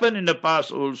and happen in the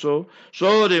past also.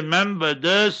 So remember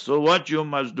this. So what you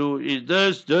must do is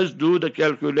this, just do the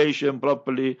calculation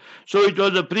properly. So it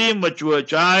was a premature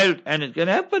child and it can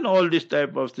happen all these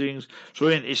type of things. So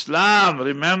in Islam,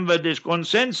 remember this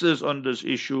consensus on this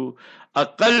issue.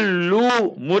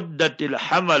 Aqallu muddatil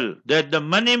hamal, that the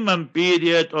minimum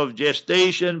period of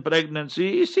gestation,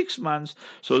 pregnancy is 6 months.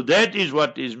 So that is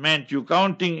what is meant. You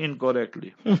counting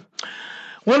incorrectly. Well,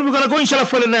 we're going to go inshallah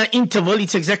for an interval.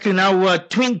 It's exactly now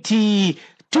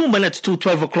 22 minutes to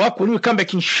 12 o'clock. When we come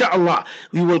back, inshallah,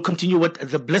 we will continue with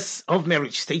the bliss of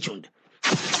marriage. Stay tuned.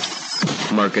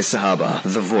 Marcus Sahaba,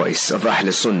 the voice of Ahl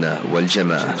Sunnah wal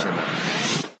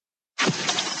Jama'ah.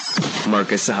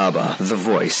 Marcus Sahaba, the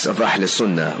voice of Ahl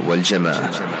Sunnah wal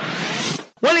Jama'ah.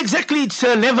 Well, exactly, it's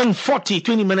 11:40,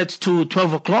 20 minutes to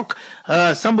 12 o'clock.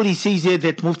 Somebody says here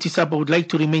that Mufti Sahaba would like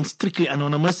to remain strictly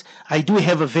anonymous. I do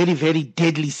have a very, very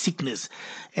deadly sickness,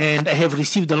 and I have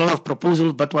received a lot of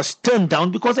proposals, but was turned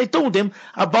down because I told them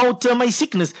about my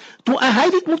sickness. Do I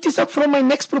hide it, Mufti Sahab, from my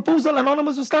next proposal,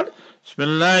 anonymous Ustad?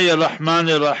 Bismillahir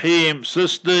Rahmanir Rahim.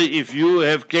 Sister, if you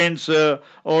have cancer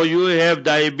or you have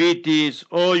diabetes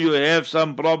or you have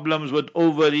some problems with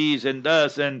ovaries and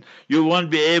thus, and you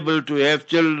won't be able to have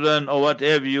children or what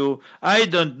have you, I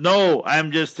don't know,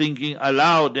 I'm just thinking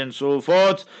aloud and so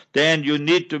forth, then you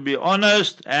need to be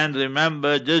honest and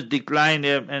remember, just decline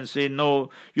them and say no,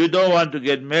 you don't want to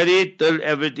get married till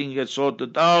everything gets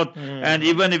sorted out. And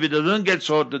even if it doesn't get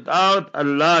sorted out,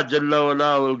 Allah Jalla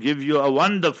wala will give you a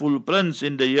wonderful prince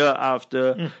in the year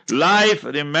after. Life,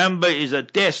 remember, is a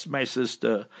test, my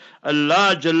sister.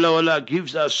 Allah Jalla wala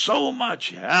gives us so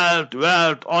much health,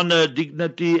 wealth, honor,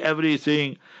 dignity,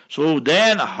 everything. So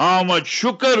then how much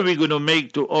shukr we're going to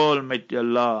make to Almighty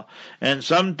Allah. And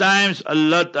sometimes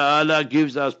Allah Ta'ala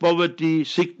gives us poverty,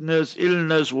 sickness,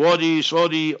 illness, worry,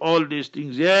 sorry, all these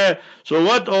things. Yeah. So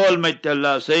what Almighty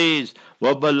Allah says,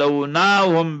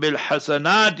 وَبَلَوْنَاهُمْ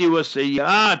بِالْحَسَنَاتِ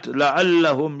وَالسَّيِّئَاتِ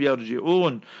لَعَلَّهُمْ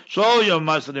يَرْجِعُونَ. So you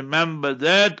must remember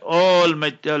that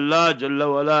Almighty Allah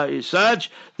Jalla wala is such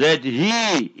that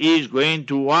He is going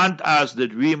to want us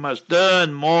that we must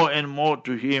turn more and more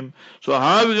to Him. So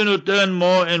how are we going to turn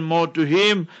more and more to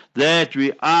Him? That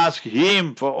we ask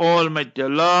Him for Almighty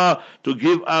Allah to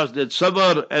give us that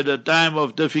sabr at a time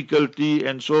of difficulty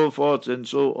and so forth and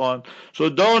so on. So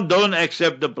don't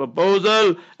accept the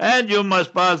proposal, and you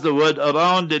must pass the word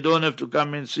around. They don't have to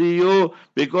come and see you,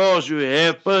 because you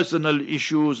have personal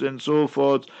issues and so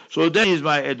forth. So that is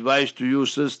my advice to you,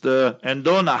 sister, and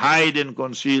don't hide and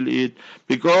conceal it,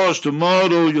 because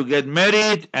tomorrow you get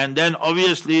married and then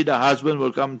obviously the husband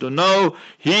will come to know,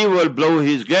 he will blow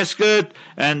his gasket,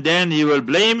 and then he will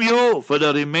blame you for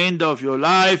the remainder of your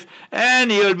life,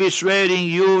 and he will be swearing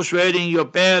you, swearing your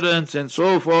parents and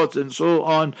so forth and so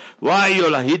on. Why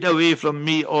you'll hid away from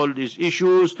me all these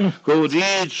issues? Go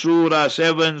read Surah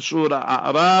 7,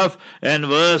 Surah A'raf, and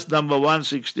verse number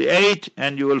 168,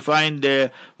 and you will find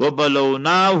there,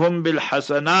 وَبَلَوْنَاهُمْ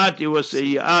بِالْحَسَنَاتِ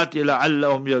وَالسَّيِّئَاتِ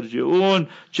لَعَلَّهُمْ يَرْجِعُونَ,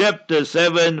 chapter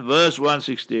 7, verse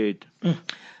 168.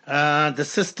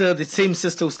 The same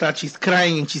sister who starts, she's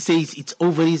crying and she says, it's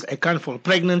ovaries, I can't fall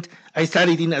pregnant. I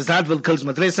studied in Azadville Girls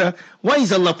Madrasa. Why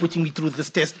is Allah putting me through this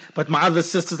test? But my other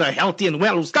sisters are healthy and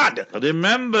well, Ustad.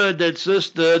 Remember that,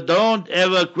 sister, don't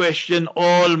ever question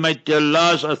Almighty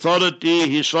Allah's authority,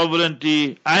 His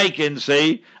sovereignty. I can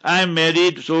say, I'm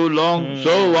married so long,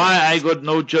 so why I got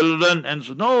no children? And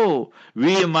so, no,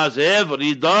 we must have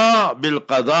rida bil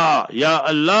qada. Ya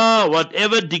Allah,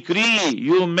 whatever decree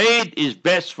you made is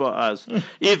best for us.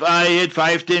 If I had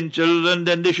 5-10 children,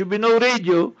 then there should be no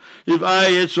radio. If I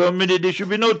had so many, there should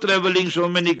be no traveling so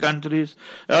many countries,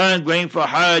 and going for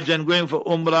Hajj and going for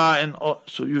Umrah and all.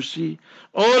 So you see,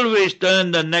 always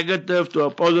turn the negative to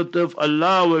a positive.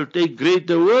 Allah will take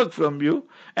greater work from you.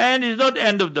 And it's not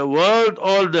end of the world.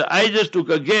 I just took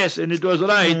a guess and it was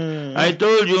right. I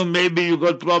told you maybe you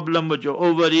got problem with your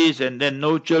ovaries and then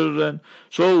no children.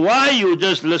 So why you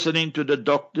just listening to the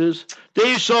doctors?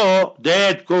 They saw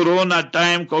that Corona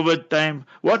time, COVID time,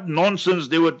 what nonsense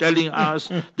they were telling us,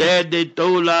 that they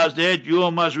told us that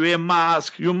you must wear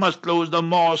mask, you must close the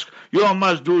mosque, you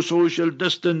must do social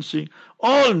distancing.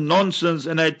 All nonsense,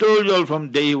 and I told you all from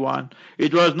day one,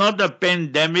 it was not a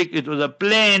pandemic, it was a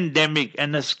plandemic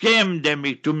and a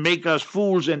scamdemic to make us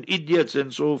fools and idiots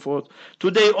and so forth.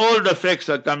 Today all the facts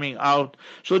are coming out.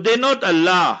 So they're not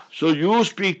Allah, so you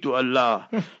speak to Allah.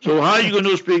 So how are you going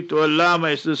to speak to Allah,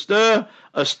 my sister?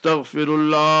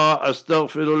 Astaghfirullah,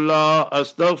 Astaghfirullah,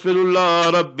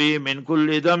 Astaghfirullah, Rabbi min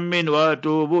kulli dhammin wa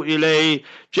atubu ilayh.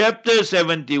 Chapter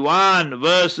 71,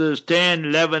 verses 10,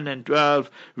 11 and 12.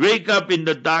 Wake up in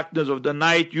the darkness of the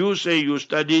night. You say you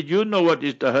studied. You know what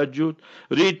is tahajjud.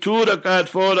 Read 2 rakat,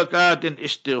 4 rakat in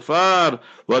istighfar.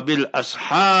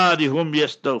 وَبِالْأَسْحَارِ هُمْ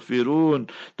يَسْتَغْفِرُونَ.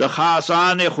 The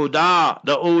khasane khuda,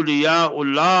 the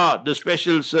awliyaullah, the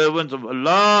special servants of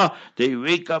Allah, they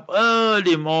wake up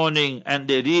early morning and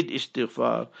they read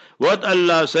istighfar. What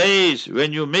Allah says,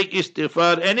 when you make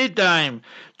istighfar anytime,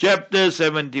 chapter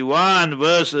 71,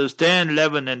 verses 10,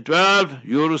 11 and 12,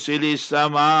 يُرْسِلِ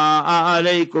السَّمَاءَ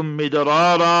عَلَيْكُمْ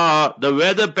مِدْرَارًا. The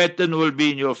weather pattern will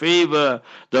be in your favor.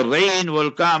 The rain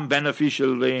will come,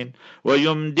 beneficial rain.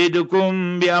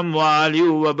 وَيُمْدِدُكُمْ بِأَمْوَالٍ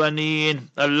وَبَنِينَ.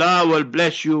 Allah will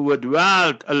bless you with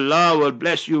wealth. Allah will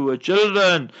bless you with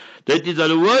children. That is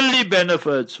the worldly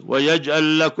benefits.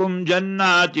 وَيَجْعَلْ لَكُمْ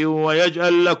جَنَّاتٍ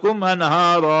وَيَجْعَلْ لَكُمْ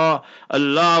أَنْهَارًا.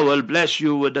 Allah will bless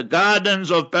you with the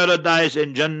gardens of paradise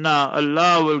in Jannah.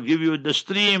 Allah will give you the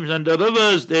streams and the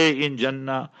rivers there in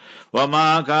Jannah.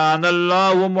 وَمَا كَانَ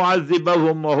اللَّهُ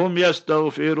مُعَذِّبَهُمْ وَهُمْ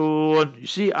يَسْتَغْفِرُونَ. You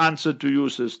see, answer to you,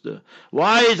 sister.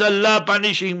 Why is Allah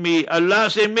punishing me? Allah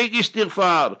say, make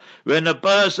istighfar. When a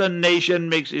person, nation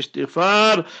makes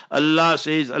istighfar, Allah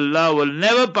says Allah will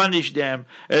never punish them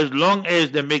as long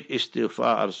as they make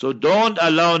istighfar. So don't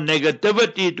allow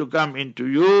negativity to come into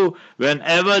you.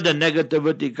 Whenever the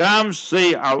negativity comes,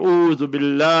 say, A'udhu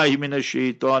billahi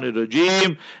minash shaitanir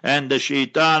rajim, and the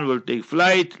shaitan will take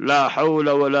flight. La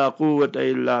hawla wa la quwwata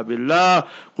illa billah.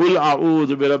 Qul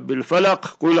a'udhu bi rabbil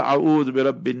falaq. Qul a'udhu bi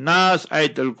rabbin nas.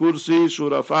 Ayat al-Kursi,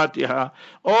 Surah Fatiha.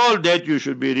 All that you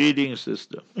should be reading,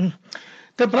 sister.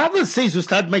 The brother says,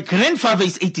 Ustad, my grandfather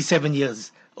is 87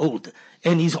 years old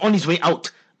and he's on his way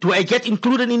out. Do I get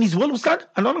included in his will, Ustad?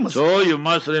 Anonymous. So you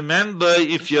must remember,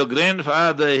 if your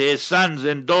grandfather has sons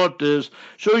and daughters,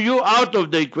 so you out of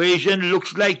the equation.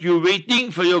 Looks like you're waiting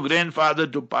for your grandfather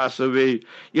to pass away.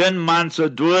 Een man se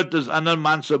dood is ander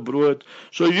man se brood.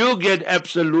 So you get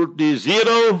absolutely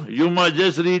zero. You must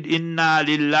just read Inna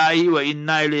lillahi wa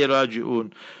inna ilayhi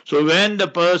raji'un. So when the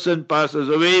person passes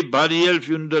away, burial,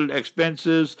 funeral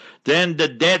expenses, Then the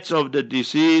debts of the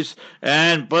deceased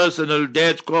and personal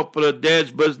debts, corporate debts,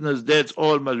 business debts,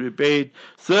 all must be paid.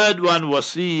 Third one,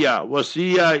 wasiya.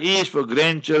 Wasiya is for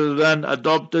grandchildren,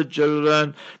 adopted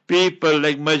children, people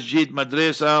like masjid,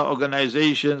 madrasa,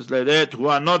 organizations like that who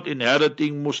are not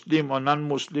inheriting Muslim or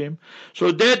non-Muslim.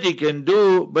 So that he can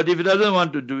do, but if he doesn't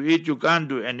want to do it, you can't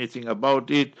do anything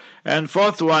about it. And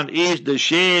fourth one is the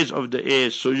shares of the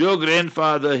heirs. So your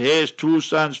grandfather has 2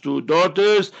 sons, 2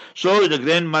 daughters, so the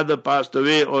grandmother passed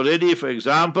away already, for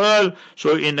example.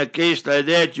 So in a case like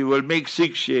that, you will make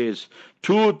 6 shares.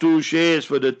 2 shares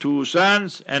for the 2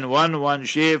 sons and 1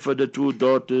 share for the 2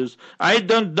 daughters. I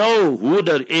don't know who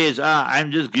the heirs are.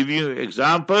 I'm just giving you an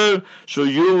example. So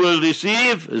you will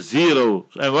receive 0.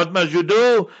 And what must you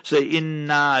do? Say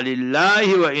Inna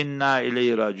Lillahi wa Inna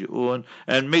Ilayhi Raji'un,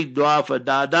 and make dua for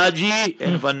Dadaji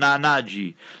and for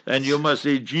Nanaji. And you must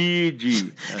say G.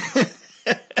 G.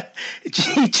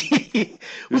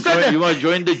 You must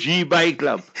join the G bike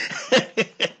club.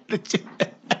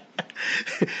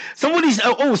 Somebody's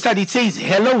Ustad, it says,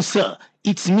 hello sir,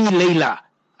 it's me Layla.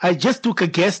 I just took a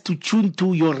guest to tune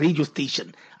to your radio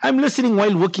station. I'm listening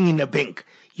while working in a bank.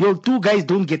 Your 2 guys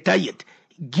don't get tired.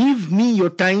 Give me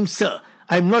your time, sir.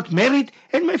 I'm not married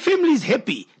and my family is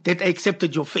happy that I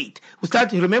accepted your faith.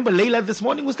 Ustad, you remember Layla this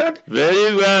morning, Ustad?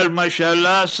 Very well,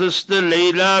 mashallah, Sister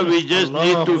Layla. We just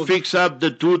need to fix up the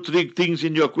 2-3 things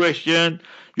in your question.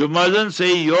 You mustn't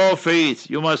say your faith.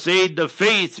 You must say the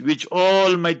faith which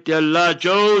Almighty Allah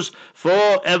chose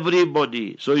for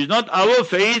everybody. So it's not our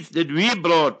faith that we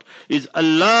brought. It's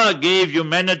Allah gave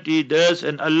humanity this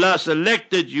and Allah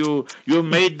selected you. You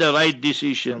made the right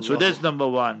decision. So that's number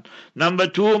 1. Number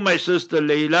 2, my sister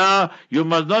Layla, you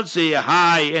must not say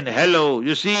hi and hello.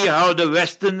 You see how the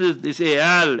Westerners, they say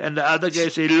hell and the other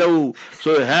guys say low.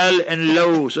 So hell and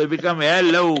low. So it become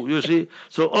hello, you see.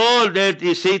 So all that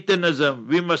is Satanism.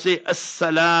 We must say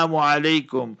Assalamu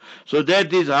alaikum. So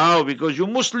that is how, because you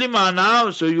Muslim are now,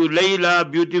 so you Layla,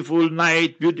 beautiful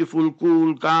night, beautiful,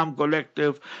 cool, calm,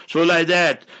 collective. So like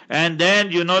that. And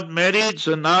then you're not married,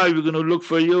 so now we're going to look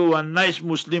for you a nice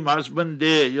Muslim husband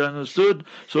there. You understood?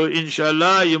 So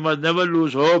inshallah, you must never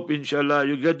lose hope. Inshallah,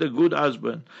 you get a good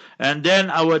husband. And then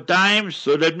our times,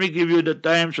 so let me give you the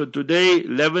time. So today,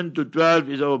 11 to 12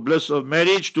 is our bliss of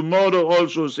marriage. Tomorrow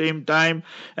also same time.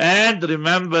 And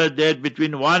remember that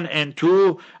between 1 and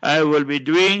 2, I will be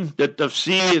doing the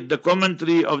tafsir, the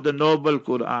commentary of the Noble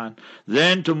Quran.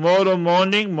 Then tomorrow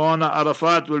morning, Mona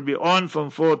Arafat will be on from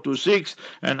 4 to 6,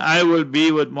 and I will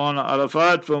be with Mona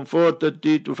Arafat from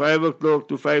 4:30 to 5 o'clock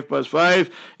to 5 past 5,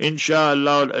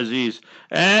 inshallah al-Aziz.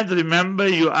 And remember,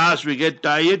 you ask, we get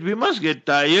tired, we must get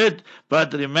tired,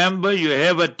 but remember, you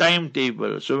have a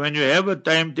timetable. So when you have a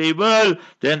timetable,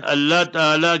 then Allah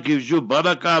Ta'ala gives you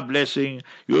barakah, blessing.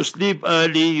 You sleep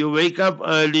early, you wake up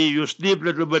early, you sleep a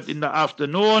little bit in the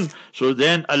afternoon, so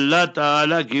then Allah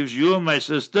Ta'ala gives you, my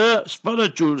sister,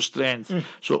 spiritual strength.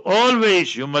 So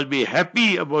always you must be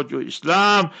happy about your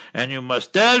Islam, and you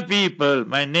must tell people,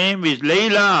 my name is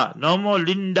Layla, no more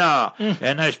Linda,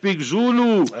 and I speak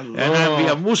Zulu, and I'm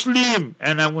a Muslim,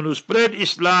 and I'm going to spread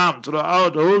Islam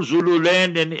throughout the whole Zulu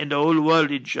land and in the whole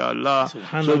world, inshallah.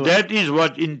 So that is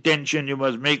what intention you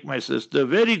must make, my sister.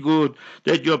 Very good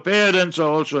that your parents are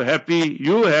also happy,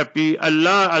 you happy,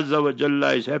 Allah Azza wa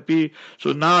Jalla is happy.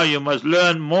 So now you must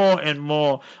learn more and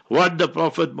more what the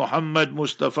Prophet Muhammad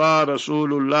Mustafa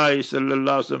Rasulullah sallallahu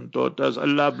alaihi wasallam taught us.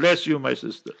 Allah bless you, my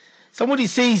sister. Somebody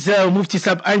says, Mufti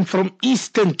Sab, I'm from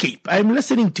Eastern Cape. I'm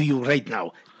listening to you right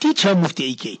now. Teach her,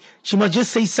 Mufti AK. She must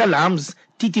just say salams,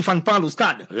 Titi van Paal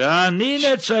Ustad. Yeah,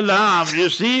 need salam. You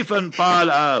see van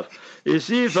Paal. You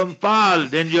see from Paal,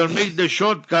 then you'll make the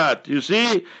shortcut. You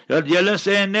see, you'll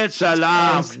say net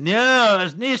salam. No,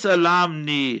 it's ni salam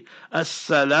ni.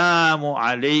 Assalamu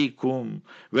alaikum.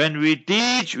 When we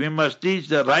teach, we must teach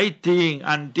the right thing.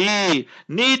 Anti,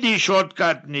 ni the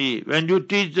shortcut ni. When you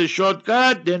teach the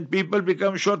shortcut, then people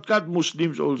become shortcut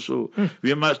Muslims also.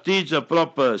 We must teach the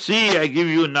proper. See, I give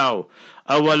you now.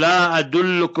 أولا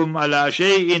أدلكم على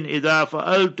شيء إذا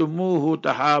فعلتموه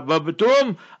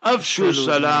تحاببتم أفشوا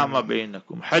السلام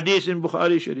بينكم. Hadith in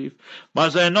Bukhari Sharif.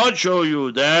 Must I not show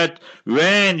you that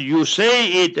when you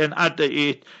say it and utter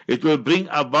it, it will bring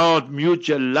about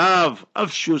mutual love.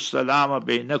 أفشوا السلام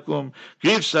بينكم.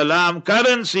 Give salam,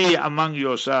 currency among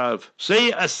yourself.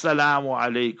 Say assalamu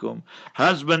alaikum.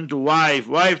 Husband to wife,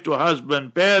 wife to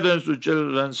husband, parents to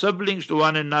children, siblings to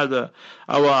one another.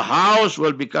 our house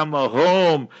will become a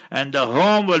home, and the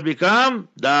home will become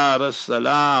Dar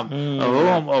as-Salam, a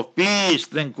home of peace,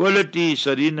 tranquility,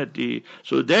 serenity.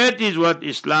 So that is what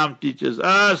Islam teaches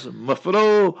us.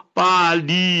 Mafro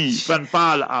pali, van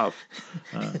pal af.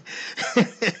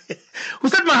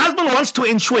 Ustad, my husband wants to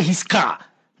insure his car.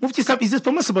 Mufti Sahib, is this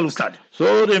permissible, Ustad?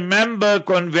 So remember,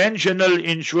 conventional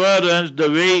insurance,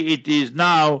 the way it is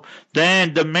now,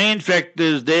 then the main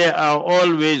factors there are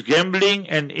always gambling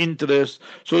and interest.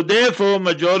 So therefore,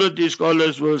 majority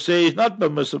scholars will say it's not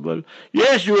permissible.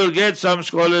 Yes, you will get some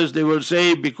scholars, they will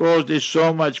say because there's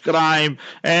so much crime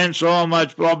and so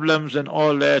much problems and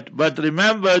all that. But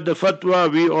remember, the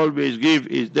fatwa we always give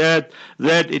is that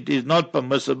it is not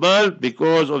permissible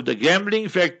because of the gambling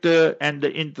factor and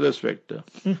the interest factor.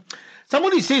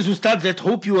 Somebody says, Ustad, that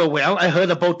hope you are well. I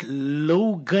heard about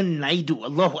Logan Naidu.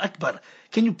 Allahu Akbar.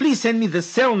 Can you please send me the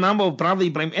cell number of Brother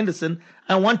Ibrahim Anderson?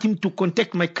 I want him to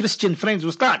contact my Christian friends,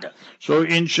 Ustad. So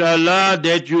inshallah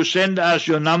that you send us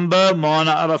your number.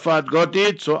 Maulana Arafat got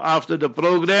it. So after the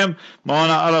program,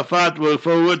 Maulana Arafat will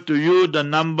forward to you the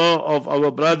number of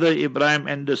our brother Ibrahim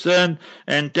Anderson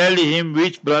and tell him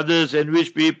which brothers and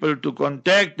which people to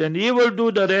contact, and he will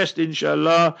do the rest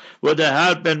inshallah with the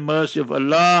help and mercy of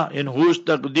Allah, in whose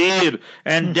taqdeer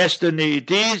and destiny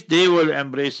it is. They will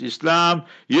embrace Islam.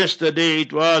 Yesterday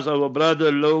it was our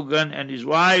brother Logan and his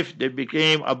wife. They became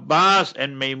Abbas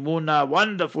and Maimuna,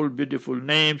 wonderful, beautiful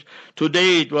names.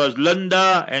 Today it was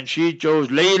Landa and she chose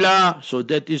Layla.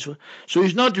 So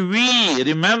it's not we,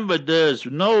 remember this,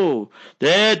 no,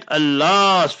 that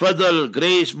Allah's fadl,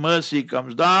 grace, mercy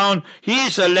comes down.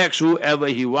 He selects whoever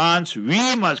He wants.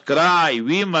 We must cry,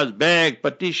 we must beg,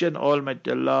 petition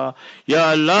Almighty Allah,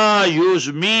 Ya Allah,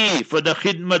 use me for the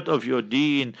khidmat of your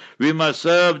deen. We must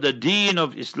serve the deen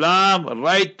of Islam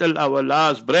right till our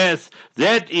last breath.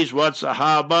 That is what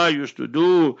Sahaba used to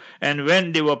do. And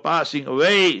when they were passing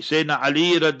away, Sayyidina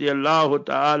Ali radiallahu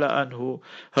ta'ala anhu,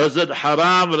 Hazrat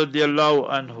Haram radiallahu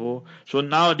anhu, so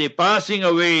now they're passing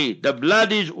away, the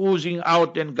blood is oozing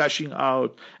out and gushing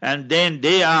out, and then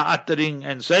they are uttering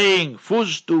and saying,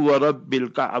 Fuztu wa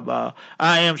Rabbil Kaaba,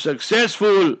 I am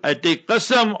successful, I take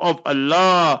qasam of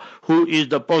Allah, who is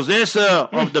the possessor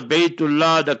of the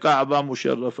Baytullah, the Kaaba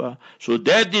Musharrafa. So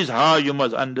that is how you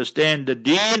must understand the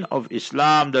deen of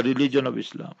Islam, the religion of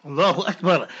Islam. Allahu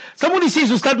Akbar. Somebody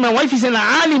says, Ustad, my wife is an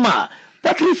alima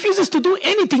that refuses to do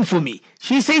anything for me.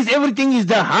 She says everything is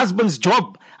the husband's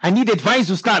job. I need advice,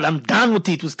 Ustad. I'm done with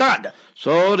it, Ustad.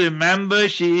 So remember,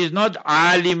 she is not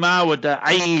alima with the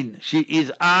ayn. She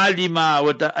is alima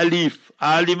with the alif.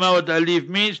 Alima with the alif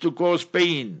means to cause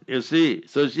pain, you see.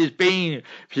 So she's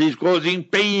causing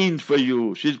pain for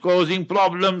you. She's causing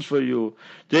problems for you.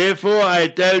 Therefore, I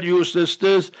tell you,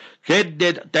 sisters, get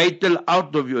that title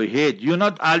out of your head. You're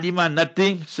not alima,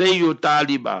 nothing. Say you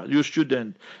taliba. You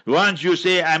shouldn't. Once you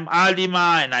say, I'm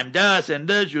alima and I'm this and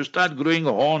this, you start growing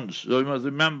horns. So you must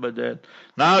remember that.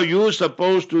 Now you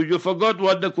forgot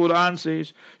what the Quran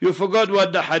says, you forgot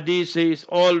what the Hadith says,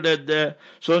 all that there.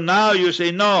 So now you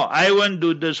say, no, I won't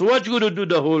do this. What you going to do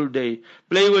the whole day?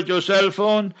 Play with your cell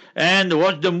phone and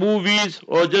watch the movies,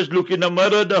 or just look in the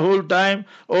mirror the whole time,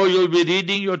 or you'll be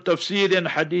reading your tafsir and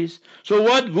hadith. So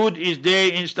what good is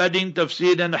there in studying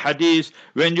tafsir and hadith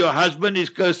when your husband is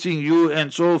cursing you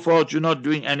and so forth, you're not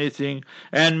doing anything,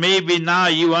 and maybe now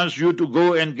he wants you to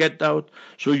go and get out.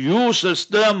 So you,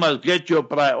 sister, must get your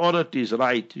priorities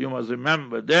right. You must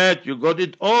remember that you got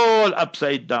it all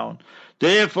upside down.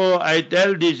 Therefore, I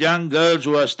tell these young girls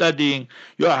who are studying,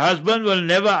 your husband will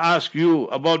never ask you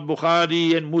about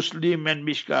Bukhari and Muslim and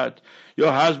Mishkat.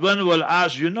 Your husband will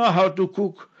ask, you know how to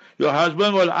cook? Your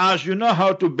husband will ask, you know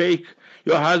how to bake?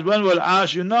 Your husband will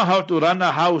ask, you know how to run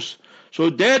a house? So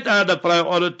that are the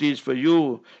priorities for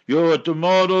you.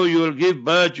 Tomorrow you will give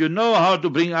birth, you know how to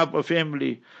bring up a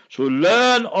family. So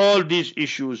learn all these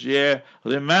issues, yeah.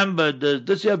 Remember this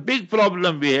is a big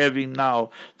problem we're having now,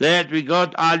 that we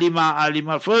got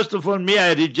alima. First of all,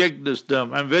 I reject this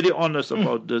term. I'm very honest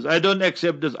about this. I don't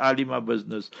accept this alima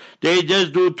business. They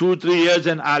just do 2-3 years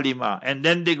and alima, and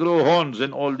then they grow horns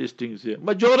and all these things here.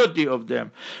 Majority of them.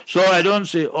 So I don't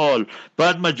say all,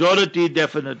 but majority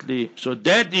definitely. So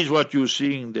that is what you're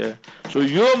seeing there. So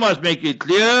you must make it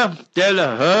clear. Tell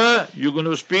her you're going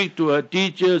to speak to her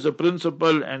teachers, a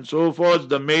principal, and so forth,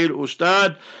 the male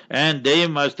ustad, and they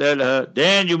must tell her.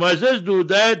 Then you must just do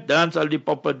that, dance al the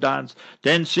proper dance.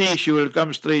 Then see, she will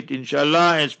come straight,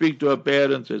 inshallah, and speak to her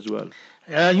parents as well.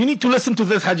 You need to listen to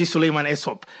this, Haji Sulaiman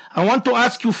Esop. I want to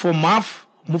ask you for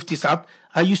Mufti Saab.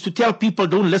 I used to tell people,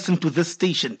 don't listen to this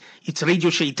station. It's Radio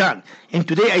Shaitan. And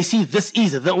today I see this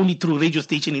is the only true radio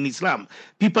station in Islam.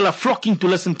 People are flocking to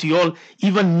listen to you all,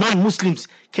 even non-Muslims.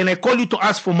 Can I call you to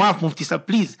ask for maaf, Mufti Sahib,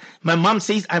 please? My mom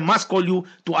says I must call you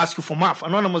to ask you for maaf.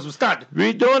 Anonymous Ustad.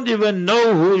 We don't even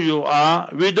know who you are.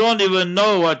 We don't even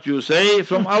know what you say.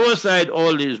 From our side,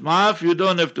 all is maaf. You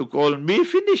don't have to call me.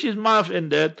 Finish is maaf and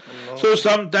that. So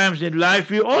sometimes in life,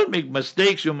 we all make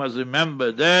mistakes. You must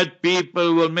remember that.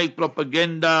 People will make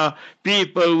propaganda.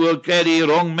 People will carry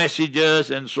wrong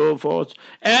messages and so forth.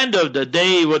 End of the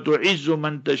day, what to izzu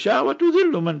man tasha, what to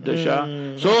zillu man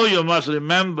tasha. So you must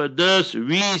remember this.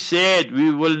 We said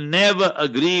we will never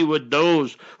agree with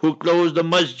those who closed the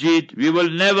masjid. We will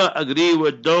never agree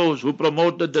with those who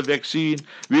promoted the vaccine.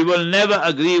 We will never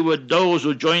agree with those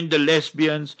who joined the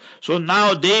lesbians. So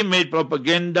now they made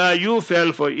propaganda. You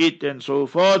fell for it and so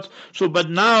forth. So but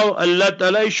now Allah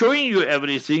Ta'ala is showing you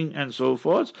everything and so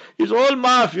forth. It's all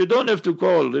maaf. You don't have to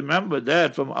call. Remember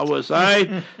that from our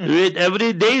side.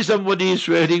 Every day somebody is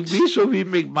swearing me, so we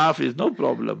make maaf. Is no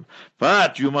problem.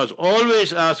 But you must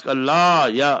always ask Allah,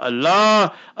 Ya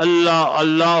Allah,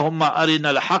 Allahumma arina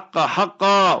al-haqqa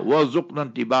haqqa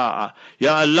warzuqna ittiba'a.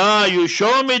 Ya Allah, you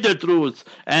show me the truth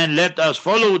and let us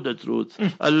follow the truth.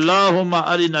 Allahumma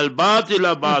arina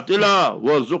al-batila batila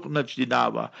warzuqna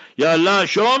ijtinaba. Ya Allah,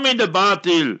 show me the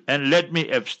batil and let me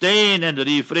abstain and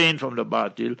refrain from the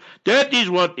batil. That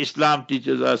is what Islam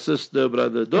teaches us, sister,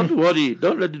 brother. Don't worry.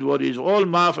 Don't let it worry. It's all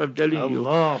maaf, I'm telling you.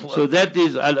 So that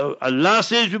is, Allah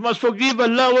says we must forgive.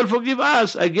 Allah will forgive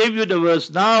us. I gave you the verse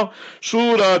now.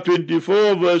 Surah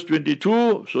 24, verse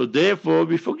 22. So therefore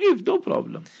we forgive. No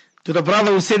problem. To the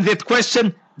brother who sent that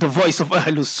question, the voice of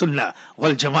Ahlus Sunnah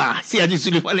wal Jama'ah.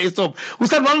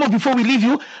 Ustad, one more before we leave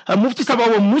you. Mufti Sahib,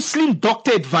 our Muslim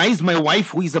doctor advised my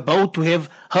wife, who is about to have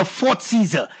her fourth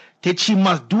Caesar, that she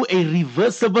must do a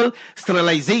reversible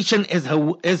sterilization as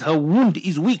her wound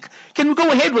is weak. Can we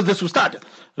go ahead with this, Ustad?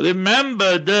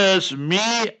 Remember this,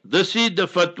 this is the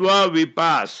fatwa we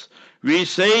pass. We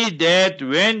say that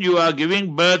when you are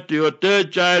giving birth to your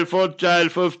third child, fourth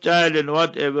child, fifth child and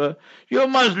whatever, you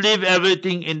must leave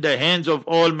everything in the hands of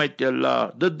Almighty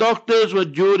Allah. The doctors,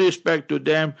 with due respect to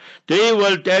them, they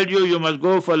will tell you you must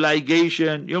go for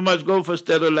ligation, you must go for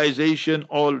sterilization,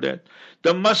 all that.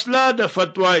 The masla, the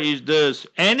fatwa is this: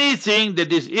 anything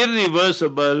that is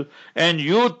irreversible and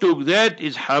you took that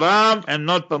is haram and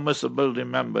not permissible,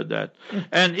 remember that.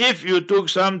 And if you took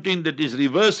something that is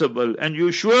reversible and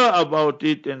you sure about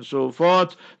it and so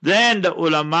forth, then the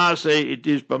ulama say it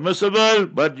is permissible,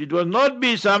 but it will not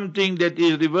be something that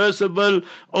is reversible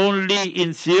only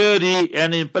in theory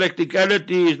and in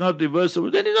practicality is not reversible,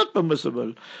 then it's not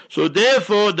permissible. So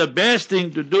therefore the best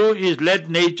thing to do is let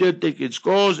nature take its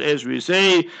course. As we say,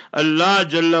 Allah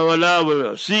Jalla wala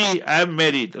will see, I am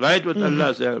married, right, with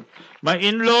Allah's help. My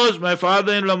in-laws, my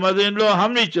father-in-law, mother-in-law, how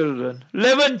many children?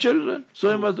 11 children.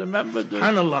 So you must remember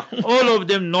that. All of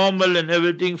them normal and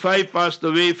everything. 5 passed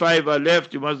away, 5 are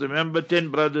left. You must remember 10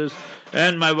 brothers.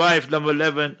 And my wife, number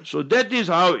 11. So that is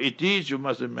how it is, you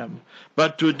must remember.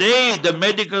 But today, the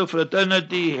medical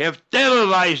fraternity have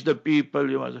terrorized the people.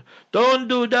 You must, don't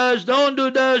do this, don't do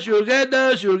this, you'll get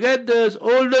this, you'll get this.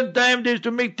 Olden time, they used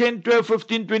to make 10, 12,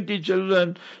 15, 20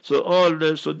 children. So all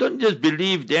this. So don't just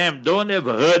believe them. Don't have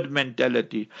herd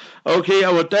mentality. Okay,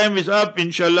 our time is up.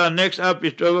 Inshallah, next up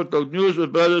is 12 o'clock news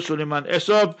with Brother Suleiman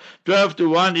Esop. 12 to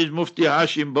 1 is Mufti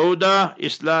Hashim Bouda,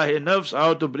 Islah-e-Nafs,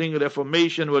 how to bring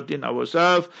reformation within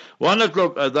ourselves. 1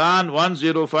 o'clock Adhan,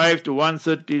 105 to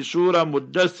 130, Surah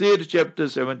Muddassir, chapter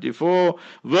 74,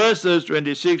 verses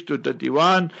 26 to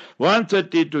 31,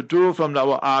 130 to 2 from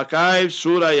our archives,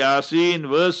 Surah Yasin,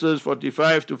 verses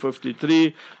 45 to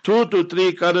 53, 2 to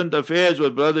 3 current affairs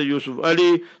with Brother Yusuf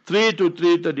Ali, 3 to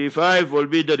 3:35 will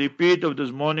be the repeat of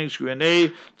this morning's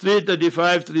Q&A,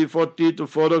 3:35, 3:40 to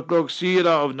 4 o'clock,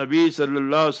 Seerah of Nabi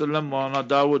Sallallahu Alaihi Wasallam, Maulana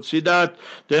Dawood Sidat,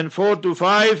 then 4 to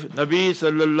 5, Nabi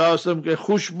Sallallahu Alaihi Wasallam ke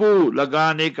khushbu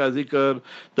lagane ka zikr,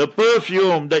 the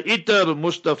perfume, the itar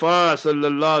Mustafa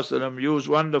Sallallahu Alaihi Wasallam used,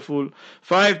 wonderful.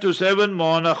 5 to 7,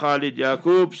 Maulana Khalid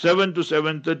Yaqub, 7 to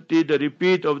 7:30, the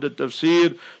repeat of the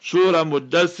tafsir, Surah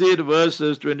Muddassir,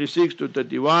 verses 26 to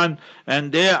 31,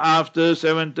 and thereafter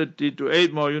 7:30 to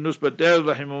 8, Maulana Yunus Patel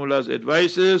Rahimahullah's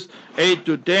advices, 8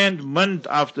 to 10, month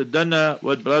after dinner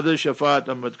with Brother Shafat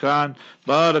Ahmad Khan.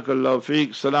 Barakallahu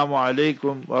feek. Assalamu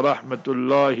alaikum wa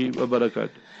rahmatullahi wa barakatuh.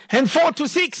 And 4 to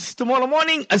 6 tomorrow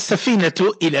morning,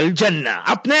 As-Safinatu ila al-Jannah.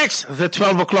 Up next, the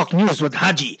 12 o'clock news with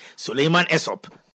Haji Suleiman Esop.